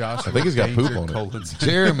 Josh, I think he's got poop on it. Colons.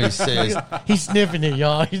 Jeremy says He's sniffing it,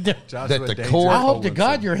 y'all. Joshua That the Danger court- I hope to Colson.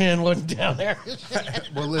 God your hand wasn't down there.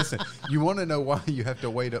 Well, listen, you want to know why you have to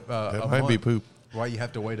wait a That a might month? be poop. Why you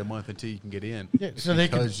have to wait a month until you can get in? Yeah, It's so they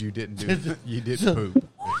can- because you didn't poop.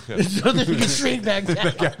 So that you can shrink back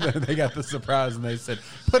down. They got the surprise and they said,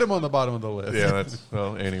 "Put him on the bottom of the list." Yeah, that's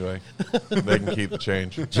well. Anyway, they can keep the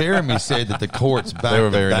change. Jeremy said that the courts back They were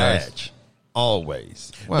the very nice. badge.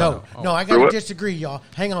 Always. Well, No, I got to disagree, y'all.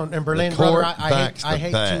 Hang on, and Berlin, The brother, court I backs hate the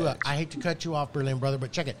to badge. I hate to cut you off, Berlin, brother,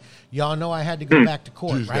 but check it. Y'all know I had to go back to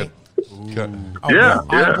court, right? Cut. Yeah,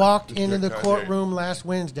 I yeah. walked into the cut, courtroom last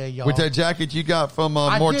Wednesday, y'all. with that jacket you got from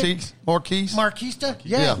I Marquise? Marquista?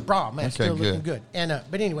 Yeah, Yeah. bro, man, Okay, still looking good. good. And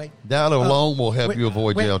but anyway, That alone will help you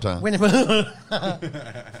avoid jail time.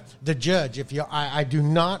 The judge, if you, I do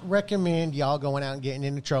not recommend y'all going out and getting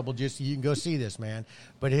into trouble just so you can go see this man.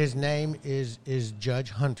 But his name is Judge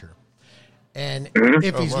Hunter, and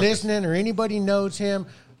if he's listening or anybody knows him,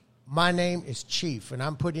 my name is Chief, and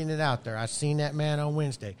I'm putting it out there. I seen that man on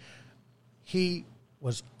Wednesday. He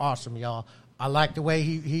was awesome, y'all. I like the way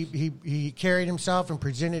he carried himself and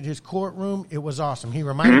presented his courtroom. It was awesome. He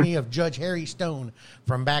reminded me of Judge Harry Stone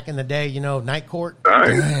from back in the day, you know, night court.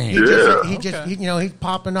 Nice. He's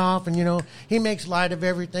popping off, and he makes light of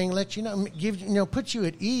everything. Lets you know, puts you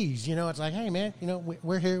at ease. It's like, hey man,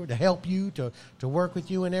 we're here to help you, to work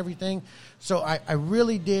with you and everything. So I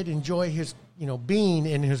really did enjoy his, being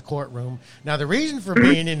in his courtroom. Now the reason for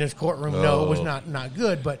being in his courtroom, no, was not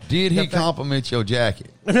good. But Did he the fact- compliment your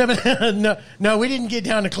jacket? no, we didn't get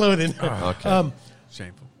down to clothing. Okay.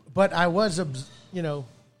 Shameful. But I was,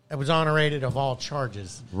 I was honerated of all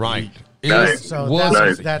charges. Right. Nice. So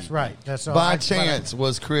Was that's right. That's all. by chance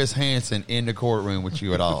was Chris Hansen in the courtroom with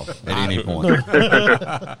you at all at any point?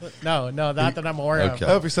 No, not that I'm aware Okay. of.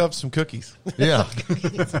 Help yourself some cookies. Yeah.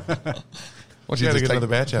 Why You gotta get another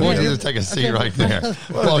batch out Why of don't you here. just take a seat right there? Just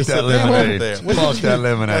Fuck sit that there. lemonade. There. Fuck that Got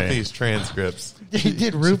lemonade. these transcripts. He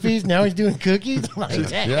did roofies. Now he's doing cookies. Like,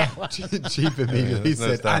 damn. Yeah. Chief immediately there's no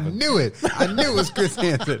said, "I stopping. knew it. I knew it was Chris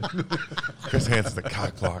Hansen." Chris Hansen's the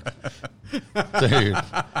cock block. Dude.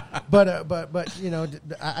 But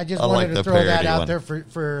I just I like wanted the to throw that parody out one. there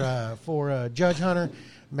for Judge Hunter.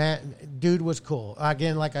 Dude was cool.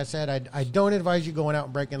 Again, like I said, I don't advise you going out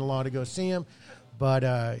and breaking the law to go see him,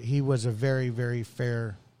 but he was a very, very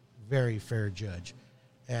fair judge.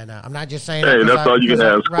 And I'm not just saying. Hey, that 'cause that's all you can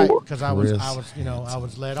ask right, for. because I was Chris. I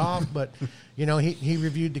was let off, but he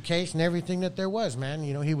reviewed the case and everything that there was. Man,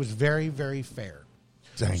 he was very, very fair.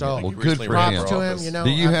 Dang So, it. Well, He good recently for ran him. for to him, office. Do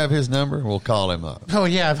you have his number? We'll call him up. Oh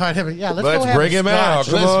yeah, if I never, yeah. Let's Let's go have bring a him out.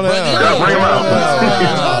 scotch. Come on bring out. him Yeah, bring him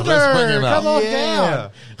out. Let's bring him out. Come on Yeah.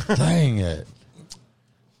 down. Dang it.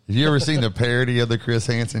 Have you ever seen the parody of the Chris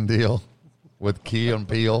Hansen deal with Key and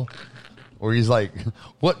Peele? Where he's like,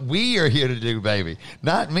 what we are here to do, baby.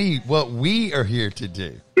 Not me, what we are here to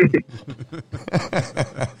do.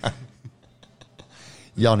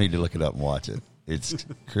 Y'all need to look it up and watch it. It's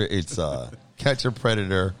Catch a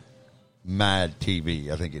Predator, Mad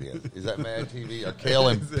TV. I think it is. Is that Mad TV or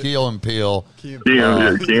Key and Peele? Key and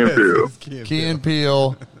Peele. Key and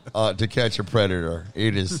Peele to Catch a Predator.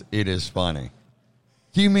 It is funny.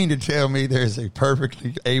 You mean to tell me there's a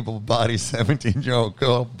perfectly able-bodied 17-year-old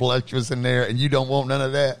girl voluptuous in there, and you don't want none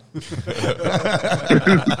of that?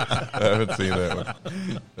 I haven't seen that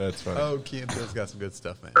one. That's funny. Oh, Key and Peele's got some good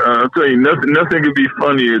stuff, man. I'll tell you, nothing could be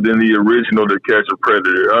funnier than the original To Catch a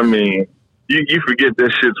Predator. I mean, you forget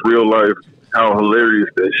that shit's real life. How hilarious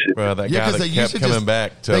that shit. Well, that Yeah, guy 'cause that they used kept to coming just-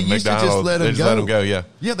 back to they used to just McDonald's, let they him just let go. him go, yeah.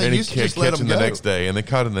 Yeah, they and used to he just kept let catching him the go. next day, and they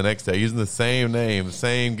caught him the next day using the same name, the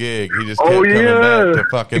same gig. He just Oh, kept coming yeah. back to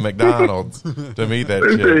fucking McDonald's to meet that They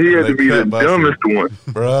shit. said he had And to they be the kept busting him. dumbest one.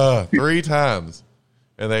 Bruh, 3 times.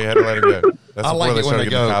 And they had to let him go. That's I before like they it when started they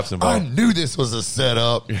getting the go, cops I involved. knew this was a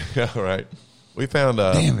setup. Yeah, right. We found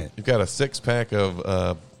Damn it. You've got a 6-pack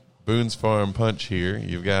of Boone's Farm Punch here.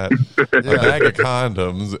 You've got a bag of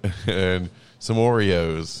condoms and some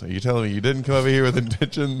Oreos. Are you telling me you didn't come over here with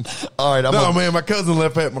intention? All right, No, man, my cousin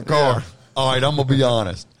left that in my car. Yeah. All right, I'm going to be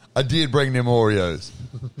honest. I did bring them Oreos.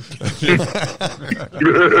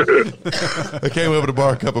 I came over to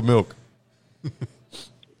borrow a cup of milk.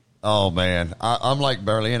 Oh, man. I'm like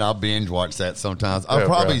Berlin. I'll binge watch that sometimes. I've Yeah,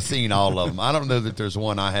 probably bro. seen all of them. I don't know that there's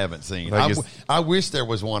one I haven't seen. Like I wish there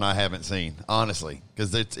was one I haven't seen, honestly,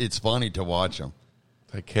 because it's funny to watch them.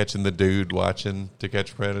 Like catching the dude watching To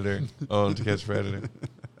Catch a Predator on To Catch a Predator.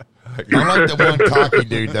 I like the one cocky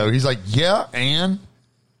dude, though. He's like, yeah, and?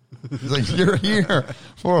 He's like, you're here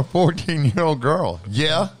for a 14-year-old girl.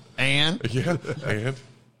 Yeah, and? Yeah, and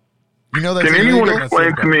You know that's Can anyone illegal?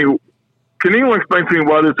 explain to me? Can anyone explain to me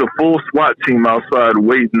why there's a full SWAT team outside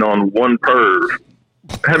waiting on one perv?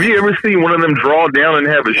 Have you ever seen one of them draw down and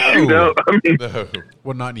have a shootout? I mean, no,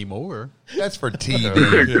 Well, not anymore. That's for TV.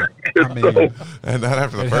 I mean, and not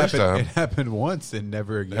after the first it time. happened once and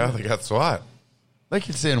never again. Now they got SWAT. They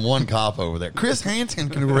could send one cop over there. Chris Hansen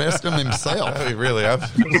can arrest him himself. I mean, really, I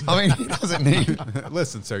mean, he doesn't need.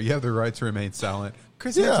 Listen, sir, you have the right to remain silent.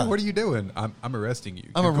 Chris Yeah. Hansen, what are you doing? I'm arresting you.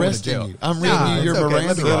 I'm You're going to arresting jail. you. I'm Nah, reading you it's your okay. Miranda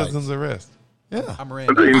Listen, rights. citizens arrest. Yeah. I'm I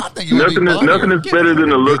Miranda. think I think it would be nothing is funnier. better than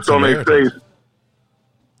the looks Good on their Samaritans. face.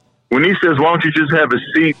 When he says, "Why don't you just have a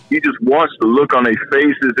seat?" You just watch the look on their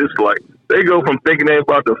faces. It's like they go from thinking they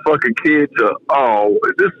about the fucking kid to, "Oh,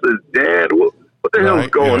 this is dad. What the hell's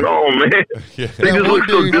Right, going yeah. on, man?" Yeah. They That just one look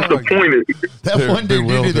so dude- disappointed. That They're one dude did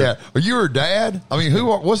bewildered. that. Are you her dad? I mean,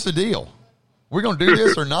 what's the deal? We're going to do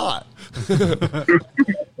this or not?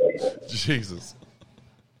 Jesus.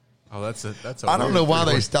 Oh, that's a I don't know why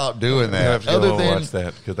they stopped doing I have that. to go Other home and than, watch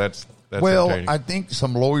that because that's well, entertaining. I think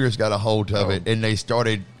some lawyers got a hold of it and they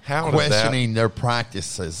started How does questioning their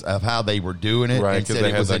practices of how they were doing it right and because said they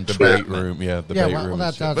it had was that debate entrapment. room. Yeah, debate Yeah, room. well, and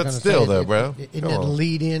that's shit. what I was But gonna still, say. though, bro. It Come didn't on.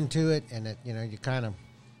 lead into it, and it, you kind of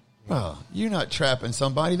Oh, you're not trapping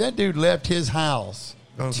somebody. That dude left his house.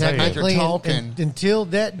 I'm saying. technically talking. until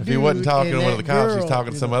that. If he wasn't talking to one of the cops, he's girl,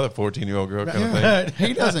 talking to you some know. other 14-year-old girl kind of thing.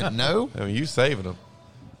 He doesn't know. I mean, you saving him.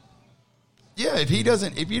 Yeah, if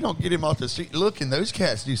you don't get him off the street, look, and those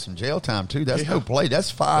cats do some jail time too. That's Yeah. no play.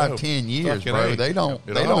 That's No, 5-10 years, fucking bro. A. They don't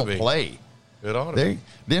It they ought to don't be. play. It ought to be.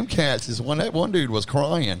 Them cats is when that one dude was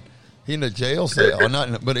crying in the jail cell, or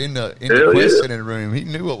not, but in the Hell yeah. questioning room. He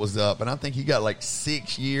knew what was up, and I think he got like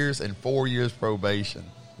 6 years and 4 years probation.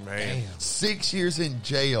 Man. 6 years in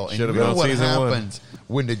jail, and Should've you know been on what season one. happens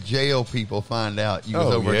when the jail people find out you was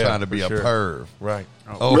Oh, over yeah, trying to be for a sure. perv. Right.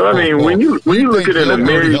 Oh, But I mean, when you look think at it in your a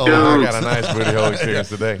married booty hole- I dude, got a nice booty hole experience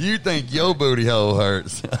today. You think your booty hole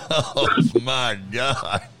hurts? Oh my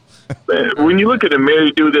god! man, when you look at a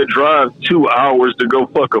married dude that drives 2 hours to go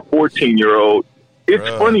fuck a 14-year-old, it's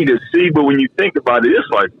Bruh. funny to see, but when you think about it, it's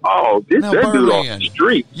like, oh, that dude off Berlin, the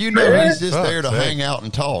street. you know man. he's just Fuck there to sake. hang out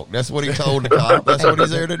and talk. That's what he told the cop. That's what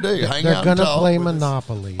he's there to do. Hang They're out and gonna talk. play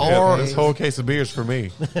Monopoly. Oh, Yeah, Or- this whole case of beers for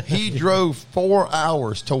me. He drove 4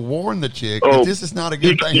 hours to warn the chick Oh, that this is not a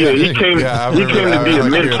good thing. yeah, to he do. came. Yeah, I he remember came that. to be I a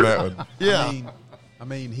like hearing mentor. that one. Yeah. I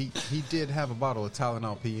mean, he did have a bottle of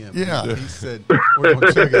Tylenol PM. Yeah. He said, we're going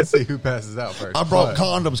to check and see who passes out first. I brought But-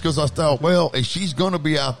 condoms because I thought, well, if she's going to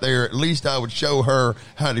be out there, at least I would show her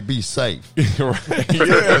how to be safe. Right.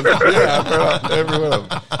 Yeah, I brought every one of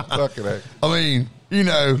them. Fucking A. I mean, you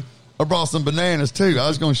know, I brought some bananas too. I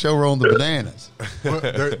was going to show her on the bananas. Well,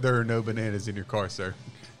 there are no bananas in your car, sir.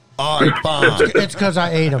 All right, fine. It's because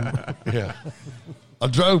I ate them. Yeah. I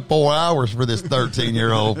drove 4 hours for this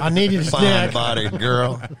 13-year-old. I needed a snack. fine-bodied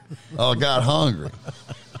girl. I got hungry.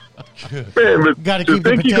 Man, but Gotta to keep the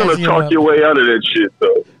think you're going to potassium talk up. your way out of that shit,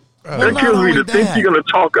 though. Well, That not kills me only to think that. you're going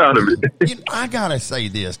to talk out of it. You know, I gotta say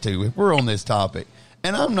this too. If we're on this topic,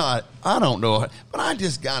 And I don't know, but I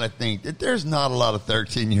just got to think that there's not a lot of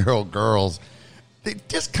 13-year-old girls.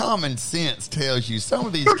 Just common sense tells you some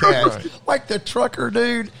of these cats, like the trucker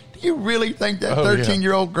dude, do you really think that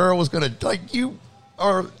 13-year-old girl was going to, like, you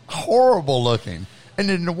are horrible looking. And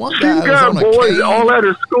then the one guy She's got was on boys a cane. all at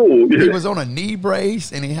her school. He was on a knee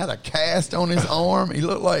brace, and he had a cast on his arm. He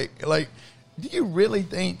looked like, do you really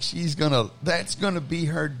think that's going to be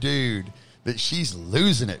her dude that she's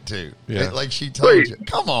losing it to? Yeah. Like she told Wait. you.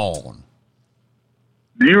 Come on.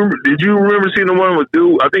 Did you remember seeing the one with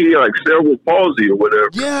dude? I think he had like cerebral palsy or whatever.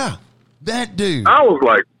 Yeah, that dude. I was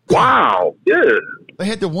like, wow, yeah. They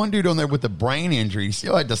had the one dude on there with the brain injury. He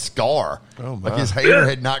still had the scar. Oh, my. Like his hair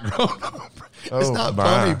had not grown up. It's Oh, not my.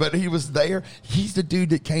 funny, but he was there. He's the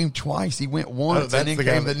dude that came twice. He went once and then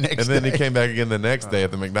came the next and then day. he came back again the next day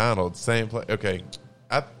at the McDonald's, same place. Okay,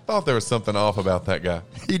 I thought there was something off about that guy.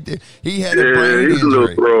 He did. He had a Yeah, brain he's a little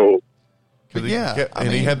injury. bro. 'Cause But he yeah, kept- I and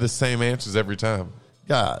he mean- had the same answers every time.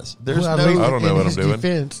 Guys, there's Well, no at least I don't know in what I'm his doing.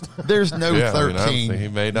 defense. there's no Yeah, I mean, obviously he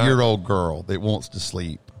may not. 13-year-old girl that wants to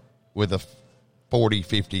sleep with a 40,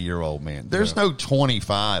 50-year-old man. There's no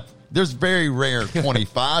 25. There's very rare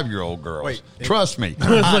 25-year-old girls. Wait, Trust me,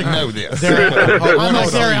 I know this. I'm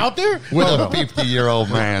like, they're out there? With a 50-year-old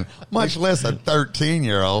man, much less a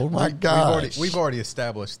 13-year-old. My God. We've already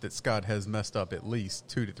established that Scott has messed up at least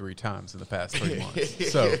 2 to 3 times in the past 3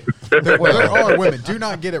 months. So there are women. Do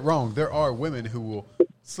not get it wrong. There are women who will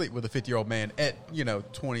sleep with a 50-year-old man at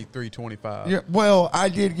 23, 25. Yeah, well, I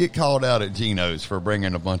did get called out at Geno's for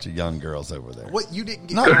bringing a bunch of young girls over there. What you didn't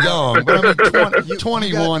get? Not young, but I mean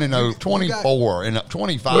 21 and you 24 and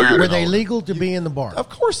 25. Were they legal to be in the bar? Of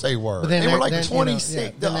course they were. But then They were that- like then,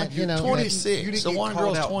 26. then that, 26. You didn't So get one called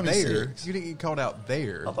girl's out 26. there. You didn't get called out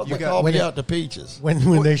there. I thought You they got- called when me it- out to Peaches. When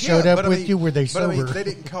Well, they showed yeah, up but I with mean- you, were they but I mean, sober? they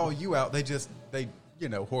didn't call you out. They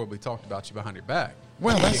horribly talked about you behind your back.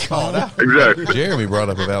 Well, that's called fine. out. Exactly. Jeremy brought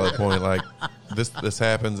up a valid point. Like this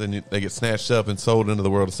happens, and they get snatched up and sold into the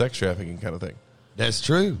world of sex trafficking, kind of thing. That's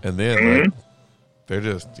true. And then like, they're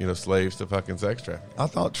just slaves to fucking sex trafficking. I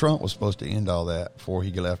thought Trump was supposed to end all that before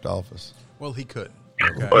he left office. Well, he couldn't.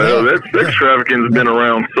 Okay. Well, that sex trafficking has been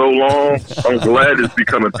around so long. I'm glad it's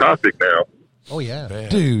become a topic now. Oh, yeah.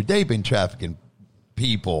 Dude, they've been trafficking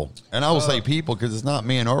people. And I will say people because it's not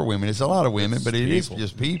men or women. It's a lot of women, but it is people.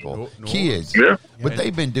 just people. New Kids. Yeah. But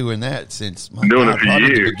they've been doing that since Doing it for probably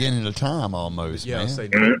the years. beginning of time almost, Yeah, man. I'll say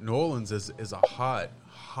New Orleans is a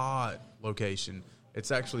hot location. It's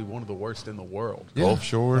actually one of the worst in the world. Gulf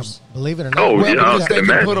Shores. Believe it or not. Oh, Well, yeah, I because they can can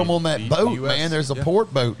imagine. put them on that The boat, US, man. There's a yeah.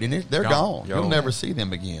 port boat, and they're gone. Gone. You'll never see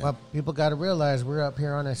them again. Well, people got to realize we're up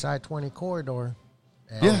here on this I-20 corridor.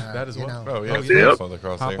 And, Yeah. That is you what- know, Oh yeah, it's Yep. further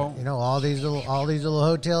across Hop there. on. you know, all these little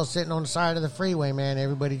hotels sitting on the side of the freeway, man.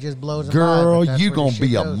 Everybody just blows them by, Girl, but that's you where going the to be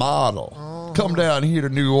shit a goes. model. Come down here to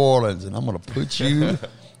New Orleans, and I'm going to put you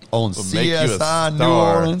on We'll make you a CSI New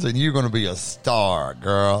star. Orleans, and you're going to be a star,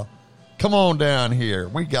 girl. Come on down here.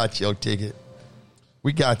 We got your ticket.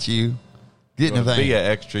 We got you. Get in the Be an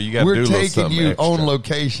van. extra. You got to do We're a little taking something you extra. on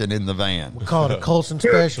location in the van. Call it a Colson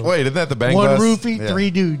special. Wait, isn't that the bang One bus? roofie, Yeah.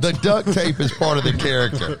 3 dudes. The duct tape is part of the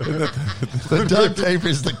character. The duct tape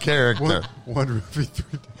is the character. One roofie,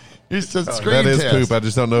 3 It's a screen That is test. poop. I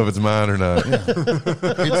just don't know if it's mine or not.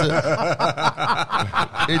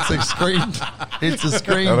 It's a screen. It's a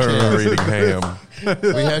screen I don't remember test. eating ham.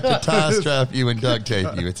 We have to tie strap you and duct tape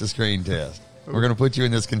you. It's a screen test. We're going to put you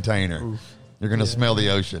in this container. You're going to smell the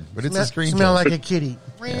ocean, but it's a screen Smell test. like a kitty.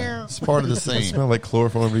 It's part of the scene. Smell like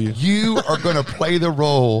chloroform to you. You are going to play the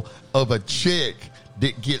role of a chick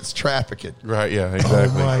that gets trafficked. Right? Yeah,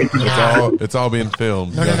 exactly. my God. It's all being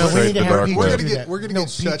filmed. No, You no, go no, we straight need to to have dark you- We're web. gonna do get that.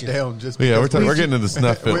 shut Peaches. down just Yeah, because we're getting into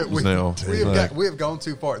snuff films now. We have gone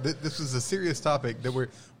too far. This is a serious topic that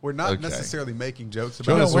we're not Okay. necessarily making jokes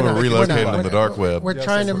Join about. us when we're relocating on the dark web. We're Yes,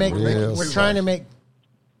 trying to that's make what we're we're trying to make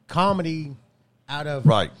comedy out of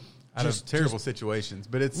Right. out of terrible situations,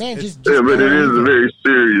 but it's Man, it's, just Yeah, but it is a very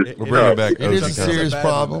serious. We're bringing back It is a Ocean serious Bad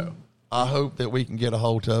one, problem. though. I hope that we can get a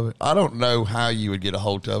hold of it. I don't know how you would get a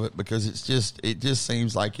hold of it because it just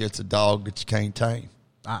seems like it's a dog that you can't tame.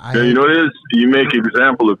 I, And you know this, you make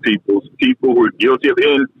example of people who are guilty of it.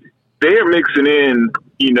 And they're mixing in,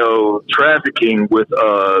 trafficking with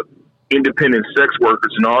independent sex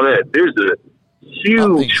workers and all that. There's a I think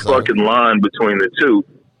huge so. fucking line between the two.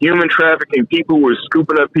 Human trafficking, people who are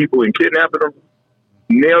scooping up people and kidnapping them,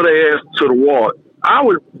 nail their ass to the wall. I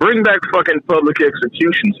would bring back fucking public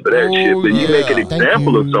executions for that Oh, shit. But you make an yeah.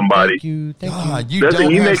 example of somebody. Thank you. God, you Doesn't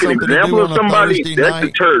don't you have make an something to example do of on a somebody Thursday that night?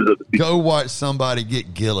 deters other people. Go watch somebody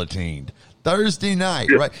get guillotined. Thursday night,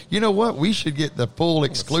 right? You know what? We should get the full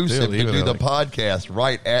exclusive to even do the like- podcast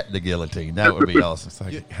right at the guillotine. That would be awesome. It's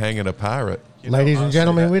like hanging a pirate. Ladies and I'll say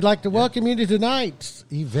gentlemen, that. we'd like to welcome you to tonight's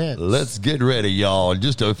event. Let's get ready, y'all. In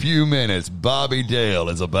just a few minutes, Bobby Dale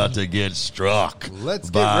is about to get struck. Let's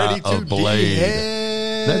get by ready a to blade.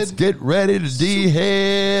 D-head. Let's get ready to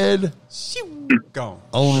D-head. Gone.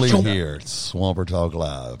 Only here at Swamper Talk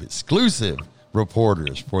Live. Exclusive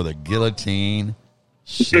reporters for the Guillotine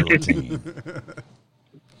Guillotine.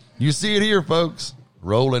 You see it here, folks.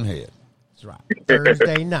 Rolling head. That's right.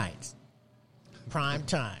 Thursday nights, prime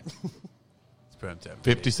time.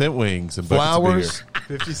 50-cent wings and Flowers. buckets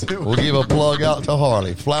 50 cent. We'll give a plug out to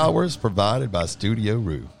Harley. Flowers provided by Studio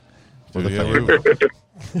Rue. of beer.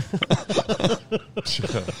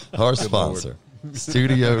 Our sponsor,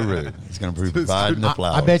 Studio Rue. It's going to be providing the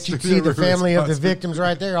flowers. I bet you see the Studio family of the responsible. victims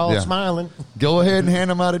right there, all Yeah. smiling. Go ahead and hand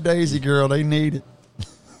them out to Daisy Girl. They need it.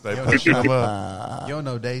 They push them up. You don't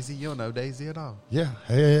know Daisy. You don't know Daisy at all. Yeah,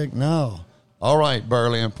 heck no. All right,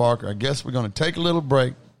 Burley and Parker, I guess we're going to take a little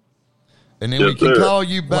break, and then we Yes, can sir. call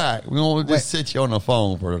you back. We won't just sit you on the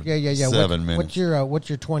phone for Yeah. 7 minutes. What's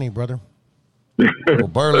your 20, brother? Well,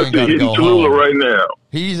 Burley ain't got to He's go in Tallulah home. right now.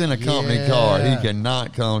 He's in a company Yeah. car. He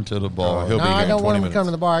cannot come to the bar. he'll No, be here I in don't want 20 him to come to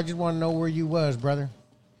minutes. the bar. I just want to know where you was, brother.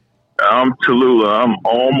 I'm Tallulah. I'm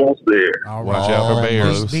almost there. All Watch out for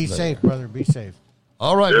bears. Almost Be there. safe, brother. Be safe.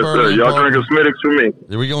 All right, Yes, Burley sir. and Y'all Parker. drinking Smittix for me.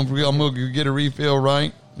 I'm going to get a refill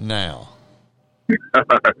right now.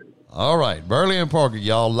 All right, Burley and Parker,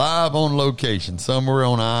 y'all live on location somewhere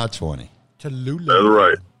on I-20. Tallulah. That's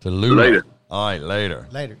right. Tallulah. Later. All right, later.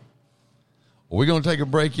 Later. We're going to take a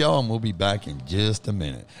break, y'all, and we'll be back in just a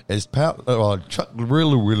minute. As Chuck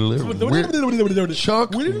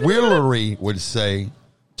Willery would say,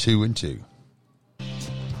 2 and 2.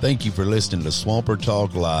 Thank you for listening to Swamper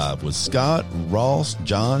Talk Live with Scott, Ross,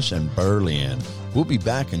 Josh, and Berlin. We'll be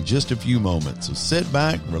back in just a few moments, so sit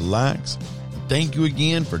back, relax, and thank you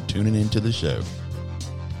again for tuning into the show.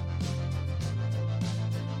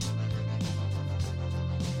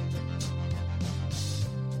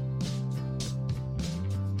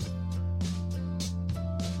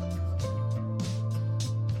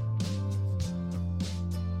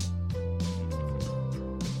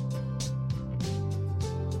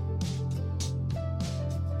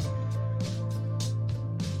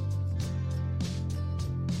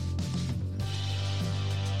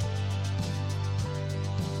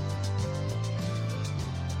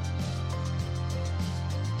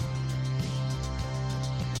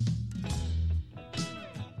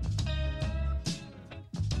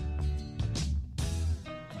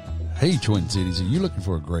 Hey, Twin Cities, are you looking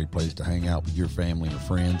for a great place to hang out with your family or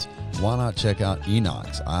friends? Why not check out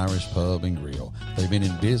Enoch's Irish Pub and Grill? They've been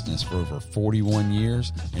in business for over 41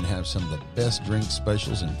 years and have some of the best drink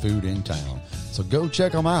specials and food in town. So go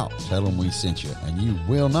check them out. Tell them we sent you, and you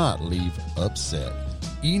will not leave upset.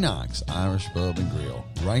 Enoch's Irish Pub and Grill,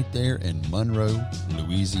 right there in Monroe,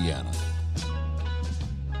 Louisiana.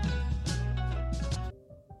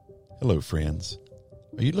 Hello, friends.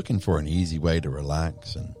 Are you looking for an easy way to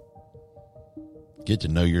relax and get to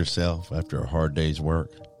know yourself after a hard day's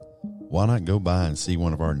work? Why not go by and see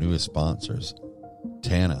one of our newest sponsors,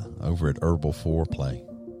 Tana, over at Herbal Foreplay.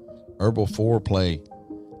 Herbal Foreplay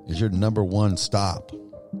is your number one stop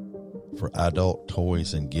for adult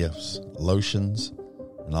toys and gifts, lotions,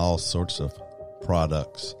 and all sorts of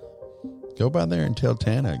products. Go by there and tell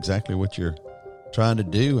Tana exactly what you're trying to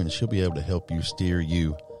do, and she'll be able to help you steer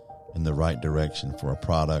you in the right direction for a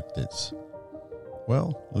product that's,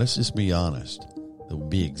 well, let's just be honest, that will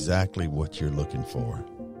be exactly what you're looking for.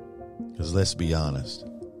 Because let's be honest,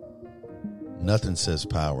 nothing says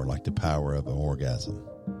power like the power of an orgasm.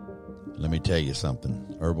 Let me tell you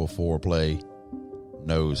something. Herbal Foreplay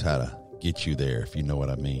knows how to get you there, if you know what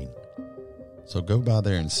I mean. So go by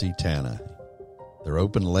there and see Tana. They're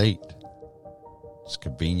open late. It's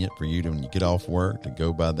convenient for you to, when you get off work, to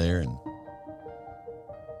go by there and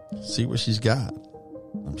see what she's got.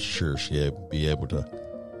 I'm sure she'll be able to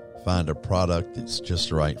find a product that's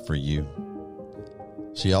just right for you.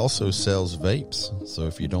 She also sells vapes, so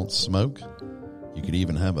if you don't smoke, you could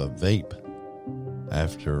even have a vape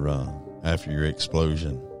after your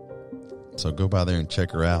explosion. So go by there and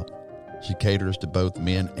check her out. She caters to both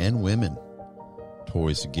men and women,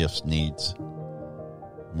 toys, gifts, needs.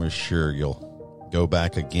 We're sure you'll go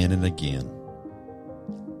back again and again.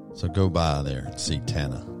 So go by there and see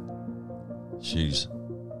Tana. She's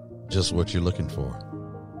just what you're looking for.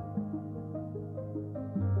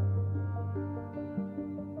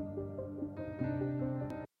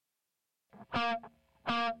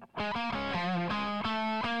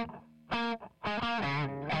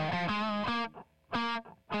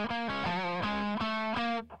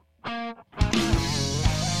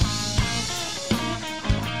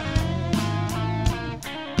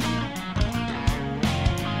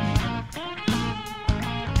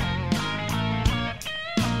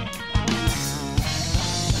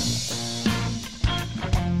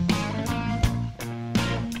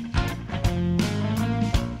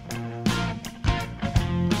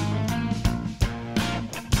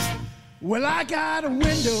 Well, I got a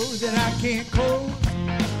window that I can't close.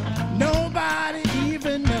 Nobody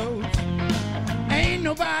even knows. Ain't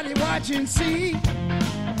nobody watching, see.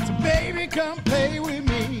 So baby, come play with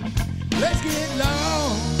me. Let's get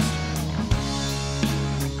lost.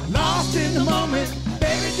 Lost in the moment,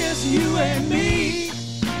 baby, just you and me.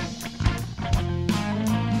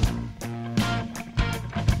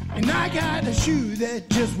 And I got a shoe that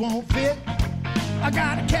just won't fit. I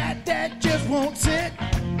got a cat that just won't sit.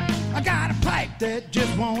 I got a pipe that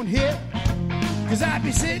just won't hit. 'Cause I'd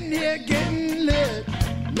be sitting here getting lit.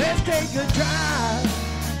 Let's take a drive.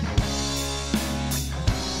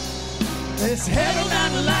 Let's head on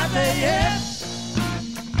down to Lafayette.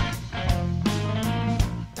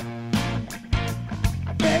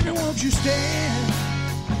 Baby, won't you stand?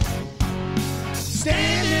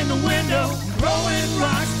 Stand in the window, throwing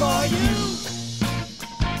rocks for you.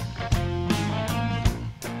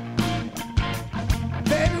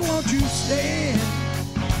 Baby, won't you stand?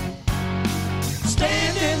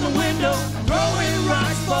 Stand in the window, throwing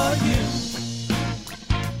rocks for you.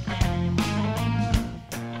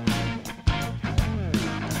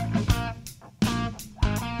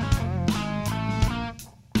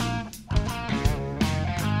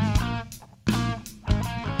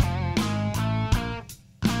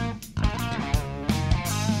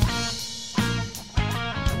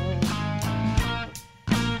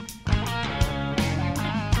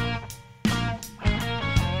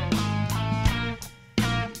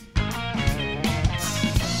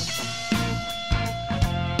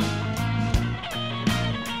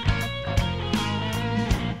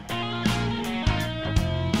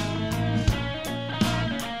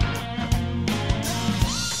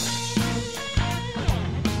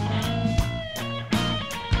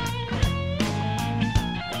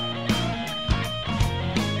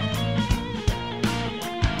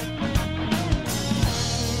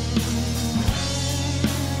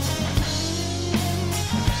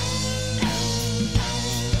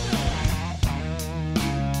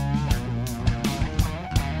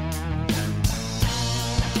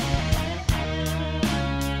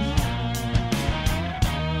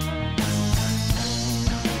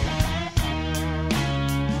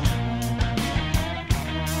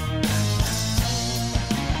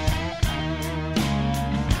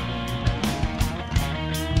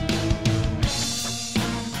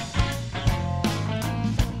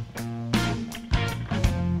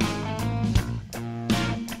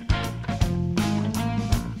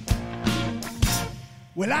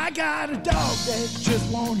 Well, I got a dog that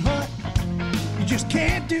just won't hunt. You just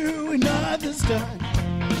can't do another stunt.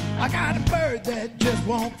 I got a bird that just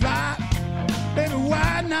won't fly. Baby,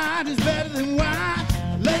 why not is better than why.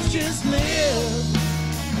 Let's just live.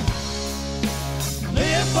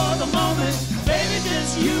 Live for the moment, baby,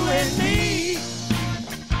 just you and me.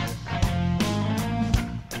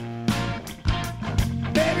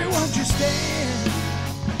 Baby, won't you stand?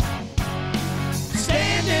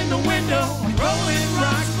 Stand in the window, rolling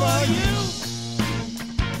rocks for you.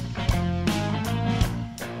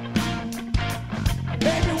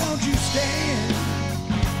 Baby, won't you stand?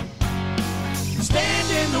 Stand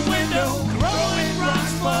in the window, rolling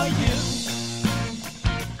rocks for you.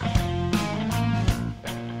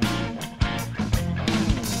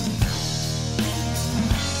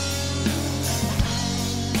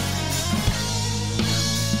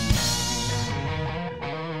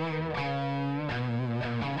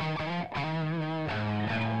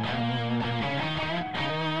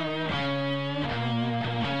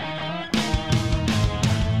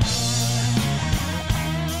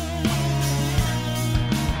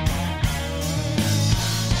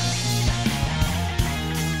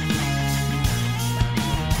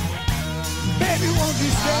 Baby, won't you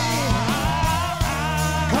stand?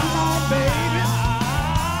 Come on, baby.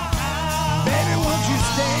 Baby, won't you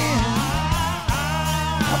stand?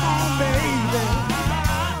 Come on, baby.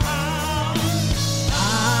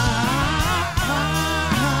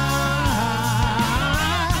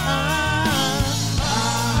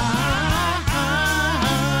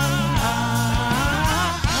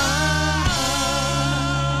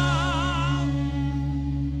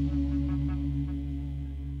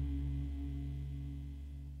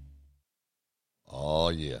 Oh,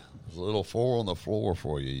 yeah. There's a little Four on the Floor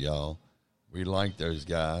for you, y'all. We like those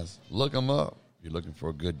guys. Look them up. If you're looking for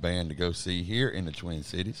a good band to go see here in the Twin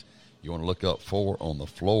Cities, you want to look up Four on the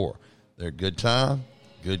Floor. They're a good time,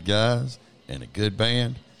 good guys, and a good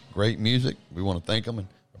band. Great music. We want to thank them and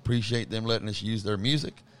appreciate them letting us use their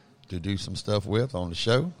music to do some stuff with on the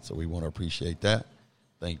show. So we want to appreciate that.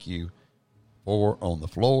 Thank you, Four on the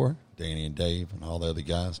Floor, Danny and Dave and all the other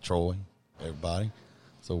guys, Troy, everybody.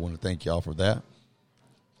 So I want to thank y'all for that.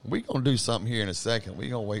 We're going to do something here in a second. We're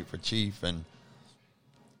going to wait for Chief and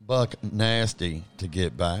Buck Nasty to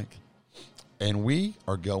get back. And we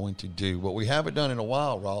are going to do what we haven't done in a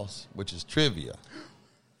while, Ross, which is trivia.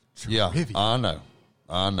 Yeah, I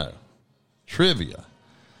know. Trivia.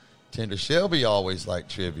 Tender Shelby always liked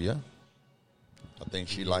trivia. I think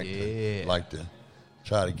she liked to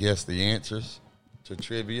try to guess the answers to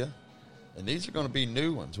trivia. And these are going to be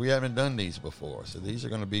new ones. We haven't done these before. So these are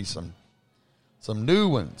going to be some new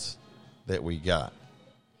ones that we got.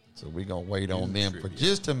 So we're going to wait on them for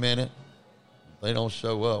just a minute. If they don't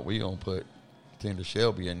show up, we're going to put Tender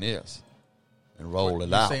Shelby in this and roll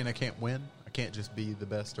it out. You're saying I can't win? I can't just be the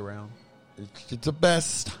best around? It's the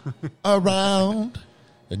best around.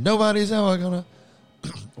 And nobody's ever going to.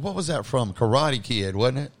 What was that from? Karate Kid,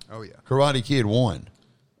 wasn't it? Oh, yeah. Karate Kid 1.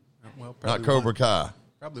 Well, Not Cobra Kai.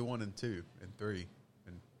 Probably 1 and 2 and 3.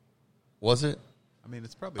 And Was it? I mean,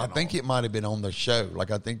 it's probably. I think it might have been on the show. Like,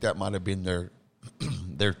 I think that might have been their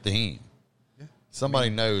theme. Yeah. Somebody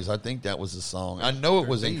knows. I think that was the song. I know it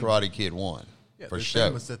was in Karate Kid 1 for their sure.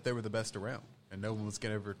 thing was that they were the best around, and no one was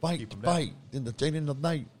going to ever Fight keep to them down. fight in the day in the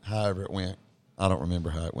night. However it went. I don't remember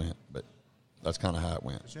how it went, but that's kind of how it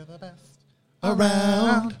went. You're the best.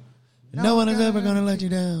 Around. No one is ever going to let you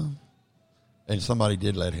down. And somebody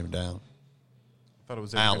did let him down. I thought it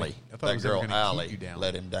was Allie. I thought it That was ever girl gonna Allie keep you down.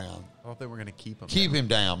 let him down. I thought they were going to keep him. Keep down. him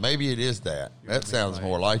down. Maybe it is that. You're That gonna sounds like-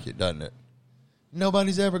 more like it, doesn't it?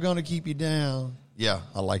 Nobody's ever going to keep you down. Yeah,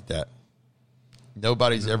 I like that.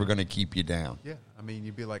 Nobody's ever going to keep you down. Yeah, I mean,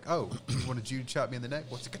 you'd be like, "Oh, you want to Judy chop me in the neck?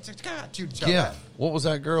 What's it? Judy chop Yeah. that." What was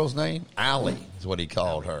that girl's name? Allie is what he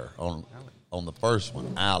called her on the first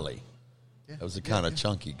one. Allie. Yeah. That was a kind of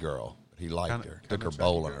chunky girl. He liked her. Took her chunky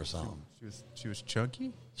bowling girl. or something. She was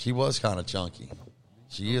chunky. She was kind of chunky.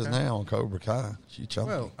 She is now on Cobra Kai. She chunky.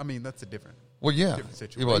 Well, I mean, that's a different. Well, yeah,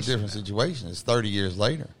 different it was a situation different now. situation. It's 30 years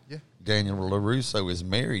later. Yeah. Daniel LaRusso is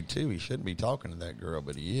married, too. He shouldn't be talking to that girl,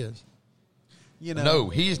 but he is. You know. No,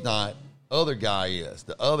 he's not. Other guy is.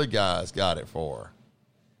 The other guy's got it for her.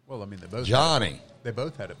 Well, I mean, they both. Johnny. They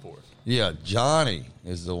both had it for her. Yeah, Johnny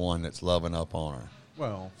is the one that's loving up on her.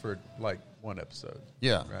 Well, for like one episode.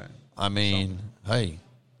 Yeah. Right. I mean, hey,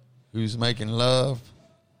 who's making love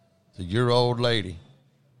to your old lady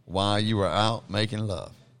while you were out making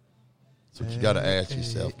love? That's what you got to ask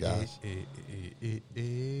yourself, guys.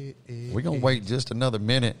 We're going to wait just another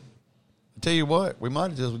minute. I tell you what, we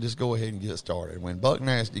might as well just go ahead and get started. When Buck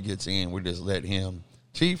Nasty gets in, we just let him.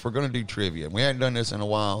 Chief, we're going to do trivia. We hadn't done this in a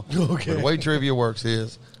while. Okay. But the way trivia works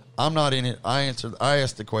is, I'm not in it. I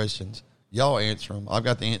ask the questions. Y'all answer them. I've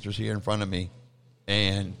got the answers here in front of me.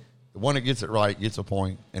 And the one that gets it right gets a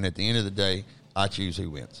point. And at the end of the day, I choose who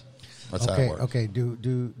wins. That's how it works. Okay.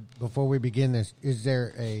 Do before we begin this, is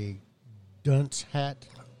there a dunce hat?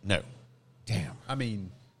 No. Damn. I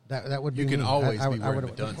mean, That would be You can me. always be I wearing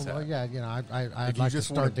would- the dunce Well, hat. yeah, I'd If you like to just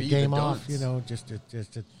wanna start the be game the off. dunce. Just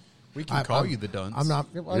to. we can call you the dunce. I'm not.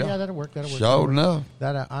 Well, Yeah. yeah, that'll work. Sure enough.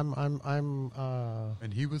 That I'm.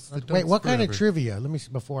 And he was the dunce. Wait, what kind of forever. trivia? Let me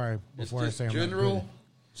see before I say I'm not good.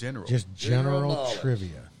 General. Just General general knowledge.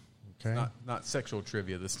 trivia. Okay. Not sexual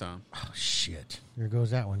trivia this time. Oh shit! There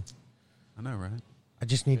goes that one. I know, right? I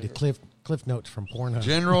just need the cliff notes from Pornhub.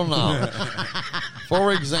 General knowledge.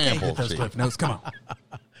 For example, Chief, notes. Come on.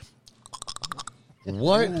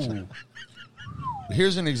 what?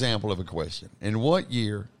 Here's an example of a question. In what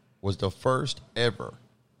year was the first ever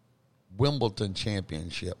Wimbledon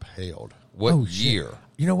championship held? What Oh, shit. year?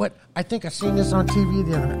 You know what? I think I seen this on TV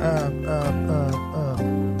the other.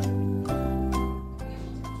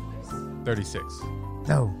 36.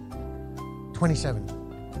 No, 27.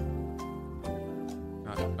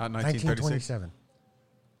 Not 1936. 1927.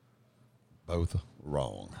 Both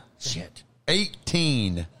wrong. Shit.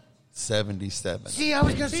 1877. See, I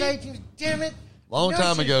was gonna say, damn it. Long No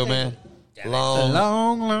time shit, ago, damn man. A Long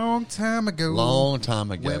long time ago. long time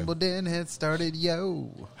ago. Wimbledon had started, yo.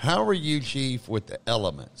 How are you, Chief, with the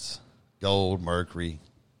elements? Gold, mercury,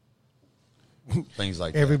 things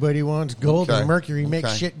like that. Everybody wants gold Okay. and mercury makes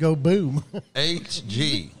Okay. shit go boom.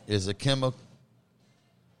 Hg is a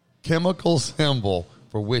chemical symbol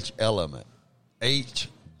for which element? Hg.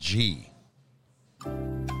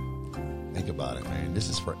 Think about it, man. This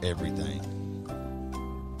is for everything.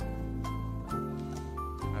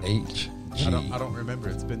 Hg. I don't remember.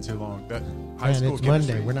 It's been too long. That high Man, school it's Monday.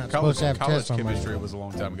 chemistry- We're not college- supposed to have college tests on chemistry Monday. was a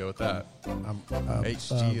long time ago with that.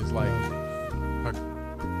 HG is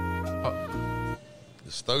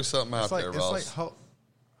Just throw something out there, Ross.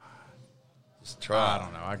 Just try. I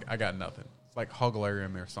don't know. I got nothing. It's like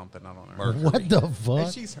Huglarium or something. I don't know. Mercury. What the fuck?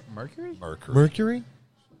 HG's Mercury? Mercury. Mercury?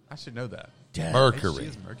 I should know that. Damn. Mercury. HG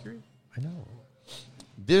is Mercury? I know.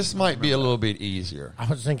 This might be a little bit easier. I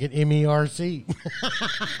was thinking MERC.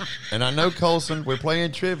 And I know, Colson, we're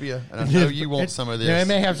playing trivia, and I know you want some of this. Yeah, it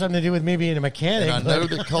may have something to do with me being a mechanic. And I know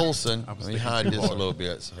but- that Colson, let me hide this a little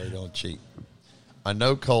bit so he don't cheat. I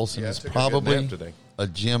know Colson Yeah, I is took a good probably nap today. a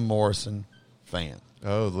Jim Morrison fan.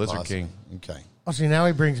 Oh, the Lizard Possibly. King. Okay. Oh, see, now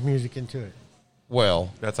he brings music into it.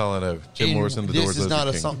 Well, That's all I know. Jim in- Morrison, the this Doors, is Lizard not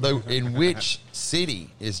a King. song, though. In which city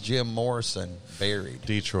is Jim Morrison buried?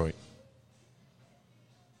 Detroit.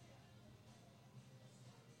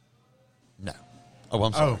 No. Oh,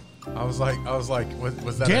 I'm sorry. Oh, I was like,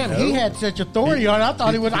 was that? Damn, a no? he had such authority on it. I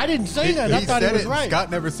thought he was. I didn't say that. I He thought said it was it. right.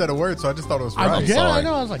 Scott never said a word, so I just thought it was I, right. yeah, sorry. I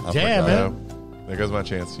know. I was like, I damn, forgot. man. There goes my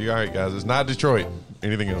chance. You all right, guys? It's not Detroit.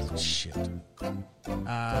 Anything else? Is Shit. it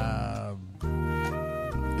I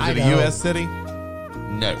a know. U.S. city?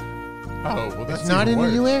 No. Oh, well, that's It's not in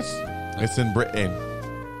even the worse. U.S. It's in Britain.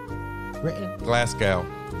 Britain. Glasgow.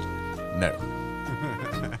 No.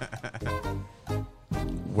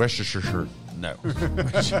 Worcestershire. No.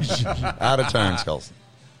 Out of turn, Colson.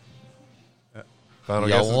 Final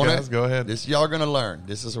Y'all guesses, want guys? it? Go ahead. This y'all gonna learn.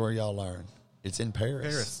 This is where y'all learn. It's in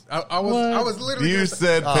Paris. Paris. I What? was literally. You gonna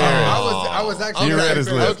said say- Paris. I was actually. You gonna read say his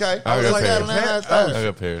Paris. list. Okay. I I was got like, Paris. I I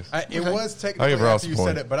got Paris. It was I'll technically give Ross after a you point.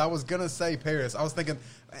 said it, but I was gonna say Paris. I was thinking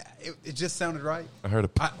it just sounded right. I heard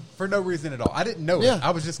a For no reason at all. I didn't know Yeah. it.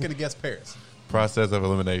 I was just gonna guess Paris. process of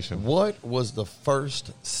elimination. What was the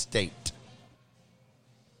first state?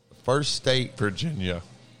 The first state. Virginia.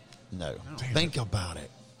 No. Think about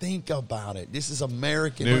it. Think about it. This is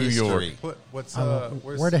American New history. York. What's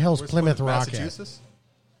where the hell's Plymouth Rock at? Massachusetts?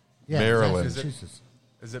 Yeah, Maryland. Massachusetts.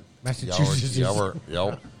 Is it Massachusetts. Y'all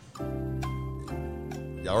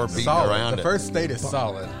were beating solid? around The it. first state is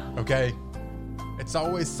solid. Okay, it's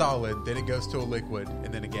always solid. Then it goes to a liquid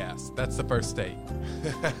and then a gas. That's the first state.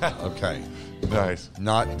 Okay. Nice.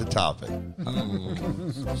 Not the topic.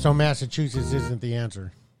 So Massachusetts isn't the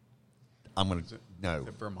answer. I'm gonna no. Is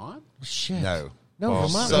it Vermont? Shit. No. No, Well,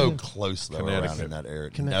 Vermont. So wasn't- close though Connecticut. around in that area.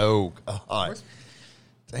 Conne- No. God.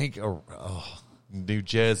 Think New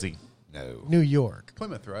Jersey. no. New York.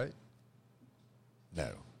 Plymouth, right? No.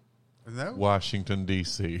 No. Washington,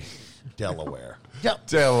 D.C. Delaware.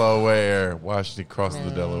 Delaware. Washington crosses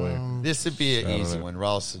the Delaware. This would be an I don't easy know. one.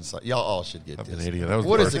 Ross and y'all all should get I'm this. an idiot. That was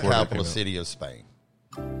What the is the first word that capital came out. city of Spain?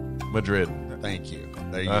 Madrid. Thank you.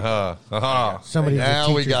 There you go. Uh-huh. Uh-huh. Somebody's a Now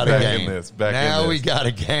we teacher's got a Back game. in this, back in now we this. got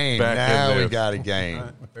a game. Back in Now we this. got a game.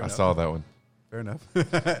 Fair I enough. saw that one. Fair enough.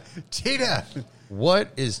 Cheetah. What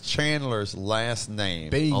is Chandler's last name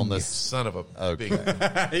Bing. on the? Son of a Okay.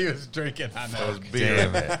 big He was drinking. I know.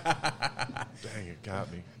 Damn it! Dang, it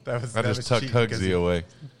got me. That was. I that just was tucked cheating 'cause Hugsy away.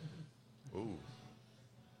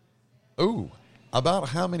 Ooh, about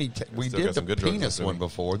how many? We Still did got the some good drugs penis left in one me.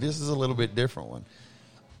 before. This is a little bit different one.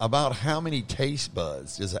 About how many taste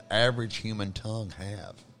buds does an average human tongue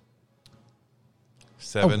have?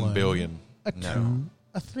 7 one. billion. A No. two,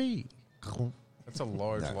 a three. That's a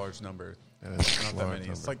large, No. large number. That is a Not that large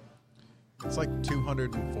many. It's number. like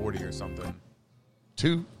 240 or something.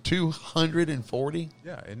 240?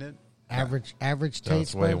 Yeah, isn't it? Average That's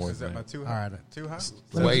taste way buds. more. Is that my too All high? right. Too high?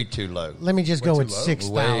 Way too low. Let me just Way go too with low? Way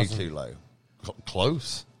 6,000. too low.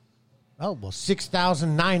 Close. Oh, well,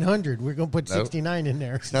 6,900. We're going to put Nope. 69 in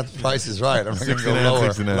there. It's not the price is right. I'm not going to go 69,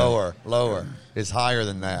 lower. 69. Lower. It's higher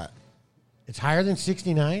than that. It's higher than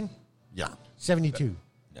 69? Yeah. 72.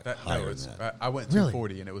 No, That, higher no, it's, than that. I went Really?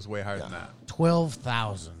 240 and it was way higher than that.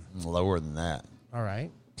 12,000. Lower than that. All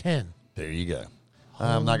right. 10. There you go.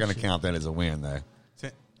 I'm not going to count that as a win, though.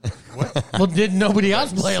 What? Well, did nobody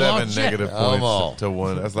else play along? 7 Shit. negative Come on. points to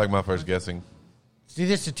 1. That's like my first guessing. See,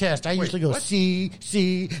 this is a test. I usually go what? C,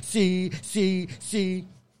 C, C, C, C.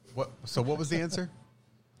 What? So what was the answer?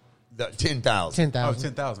 10,000. 10,000. Oh,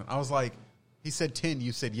 10,000. I was like, he said 10.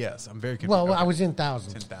 You said yes. I'm very confused. Well, Okay. I was in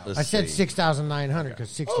thousands. 10,000. I said Let's see. 6,900 because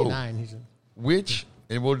 69. He said, Which,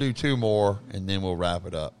 and we'll do 2 more, and then we'll wrap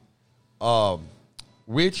it up.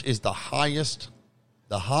 Which is the highest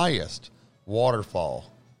waterfall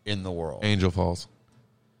in the world? Angel Falls.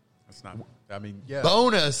 That's not. I mean, yeah.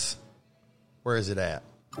 Bonus, where is it at?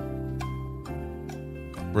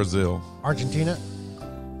 Brazil. Argentina?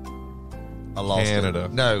 I lost Canada.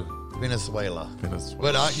 it. No, Venezuela. Venezuela.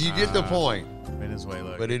 But you get the point.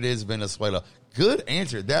 Venezuela. But it is Venezuela. Good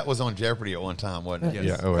answer. That was on Jeopardy at one time, wasn't it?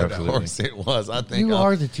 Yes. Yeah, oh, No doubt. Of absolutely. course it was. I think You I'm-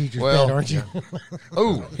 are the teacher's well, pet, aren't you?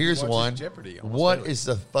 Oh, here's Watches one. Jeopardy almost What daily. is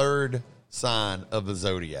the third sign of the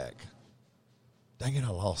zodiac? Dang it, I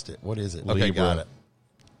lost it. What is it? Okay, Libra. got it.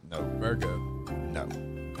 No, Virgo. no,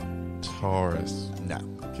 Taurus. no,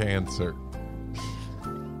 Cancer.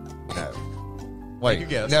 no. Wait, Take a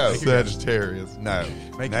guess. no, Take a guess. Sagittarius. no.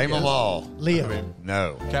 Make a Name them guess. all. Leo.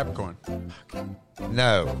 No, Capricorn.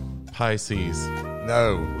 no, Pisces.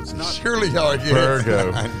 no. It's not- Surely y'all get Virgo.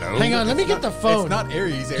 it. I know. Hang on, let me get the phone. It's not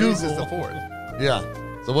Aries. Aries is Google. the fourth. Yeah.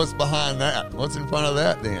 So what's behind that? What's in front of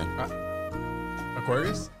that then?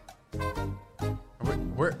 Aquarius.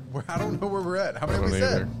 Where? I don't know where we're at. How many I have we don't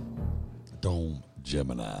said? either. Dome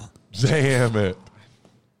Gemini. Damn it.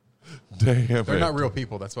 Damn They're it. not real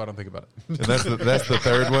people. That's why I don't think about it. And that's the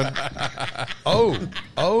third one.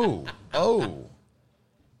 Oh.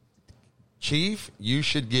 Chief, you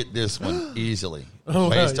should get this one easily. Oh,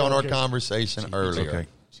 Based yeah, on our okay. conversation earlier. Okay.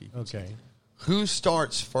 Okay. Who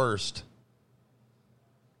starts first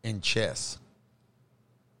in chess?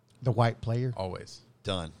 The white player. Always.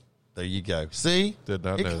 Done. There you go. See? Did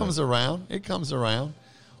not it know comes that. around. It comes around.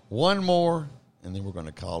 One more, and then we're going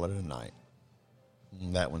to call it a night.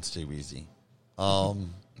 That one's too easy.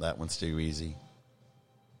 That one's too easy.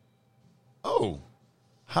 Oh,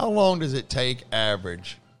 how long does it take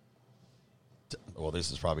average? Well,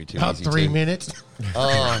 this is probably too About easy. 3 too. minutes.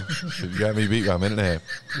 You got me beat by a minute and a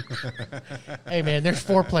half. Hey, man, there's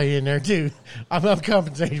foreplay in there, too. I'm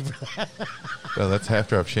compensated for that. Well, that's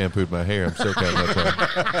after I've shampooed my hair. I'm still counting that time.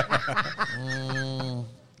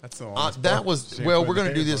 That's the longest That part. was Shampoo well. and We're going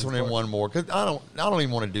to do hair this one in part. one more because I don't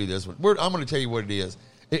even want to do this one. I'm going to tell you what it is.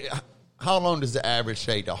 How long does the average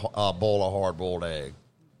take to boil a hard-boiled egg?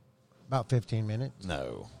 About 15 minutes.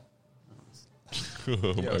 No. Oh,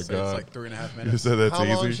 Yeah, my so God. it's like 3.5 You minutes. said that's How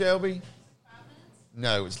long, easy? Shelby?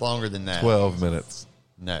 No, it's longer than that. 12 minutes.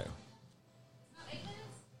 No.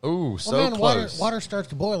 Ooh, so Well, man, close. water starts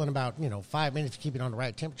to boil in about 5 minutes. You keep it on the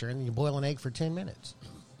right temperature, and then you boil an egg for 10 minutes.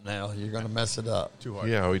 Now you're going to mess it up. Too hard.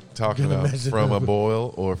 Yeah, are we talking Gonna about mess it from a up.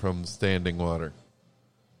 boil or from standing water?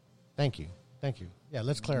 Thank you. Yeah,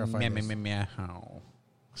 let's clarify this.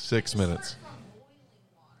 6 minutes.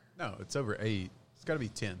 No, it's over 8. It's got to be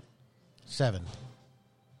 10. 7.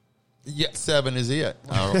 Yeah, 7 is it.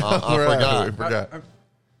 I Right, we forgot. forgot.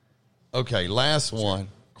 Okay, last one.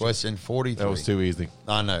 Question 43. That was too easy.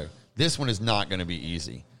 I know. This one is not going to be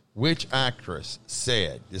easy. Which actress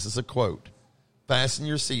said, this is a quote, fasten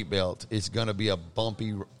your seatbelt, it's going to be a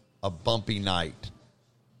bumpy night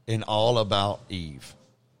in All About Eve?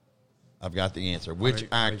 I've got the answer. Which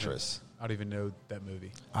actress? I don't even know that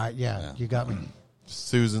movie. Yeah, you got me.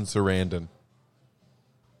 Susan Sarandon.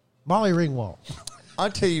 Molly Ringwald.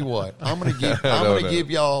 I'll tell you what. I'm going to No. give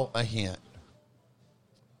y'all a hint.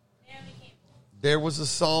 There was a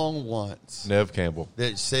song once Nev Campbell.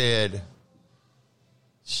 that said,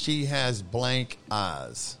 she has blank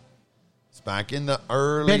eyes. It's back in the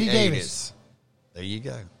early Betty 80s. Davis. There you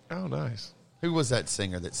go. Oh, nice. Who was that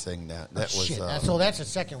singer that sang that? That was Shit. So that's the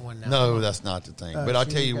second one now. no, that's not the thing. But I'll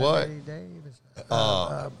tell you what.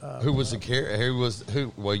 Who was the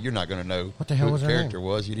character? Well, you're not going to know What the hell who was the her character name?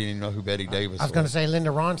 was. You didn't even know who Betty Davis was. I was going to say Linda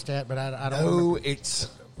Ronstadt, but I don't no, remember. it's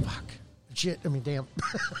Fuck. Shit. I mean, damn.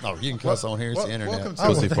 no. You can cuss on here. It's the internet. Welcome to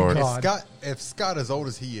Pussy thank fart. God. If Scott, as old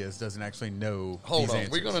as he is, doesn't actually know Hold these on,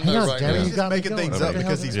 answers. we're going to Hang know on, right Daddy, now. you He's got me making going. things What up the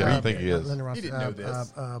because hell he's is Yeah, I that? think he is. Linda Ronstadt. He didn't know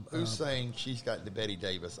this. Who's saying she's got the Betty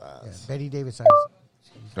Davis eyes? Betty Davis eyes.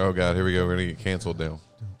 Oh, God. Here we go. We're going to get canceled now.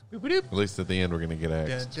 At least at the end, we're going to get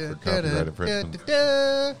axed for copyright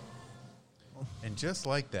infringement. And just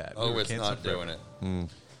like that. we Oh, were it's canceled not forever. doing it.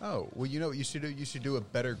 Oh, well, you know what you should do? You should do a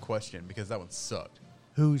better question because that one sucked.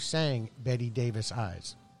 Who sang Betty Davis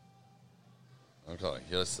eyes? Okay,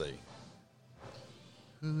 let's see.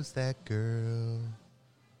 Who's that girl?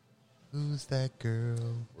 Who's that girl?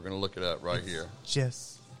 We're going to look it up right here.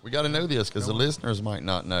 Jess. We got to know this because the listeners might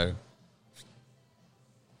not know.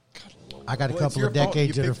 I got a Well, it's couple your of fault.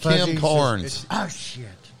 decades You that are picked fuzzy. Kim Carnes. Oh, shit.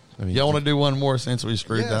 I mean, Y'all want to do one more since we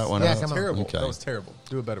screwed that one Yeah, up? come on. Terrible. Okay. That was terrible.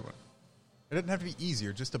 Do a better one. It doesn't have to be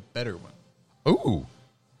easier, just a better one. Ooh.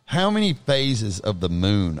 How many phases of the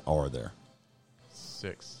moon are there?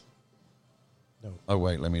 6. Oh,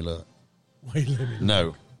 wait, let me look. Wait a minute.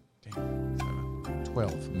 No.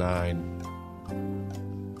 12.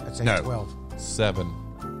 9, I'd say No. 12.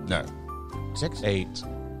 7, No. 6? 8.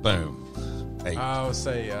 Boom. 8. I'll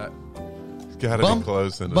say Got to Bum, be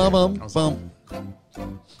close. In bum, there. bum, bum.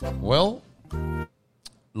 Well,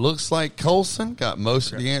 looks like Colson got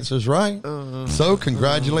most of the answers right. So,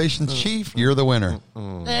 congratulations, Chief. You're the winner.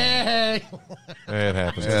 Hey! It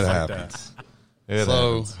happens. It happens. It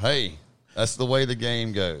So, happens. hey, that's the way the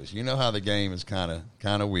game goes. You know how the game is kind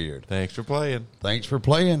of weird. Thanks for playing. Thanks for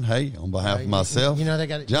playing. Hey, on behalf of myself, you know they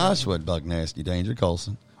got it- Joshua Bug Nasty Danger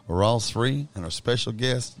Colson, Ross Free, and our special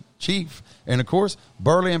guest, Chief, and of course,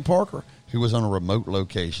 Burley and Parker, who was on a remote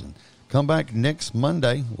location. Come back next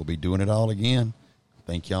Monday. We'll be doing it all again.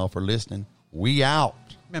 Thank y'all for listening. We out.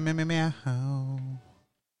 Meow, meow, meow, meow.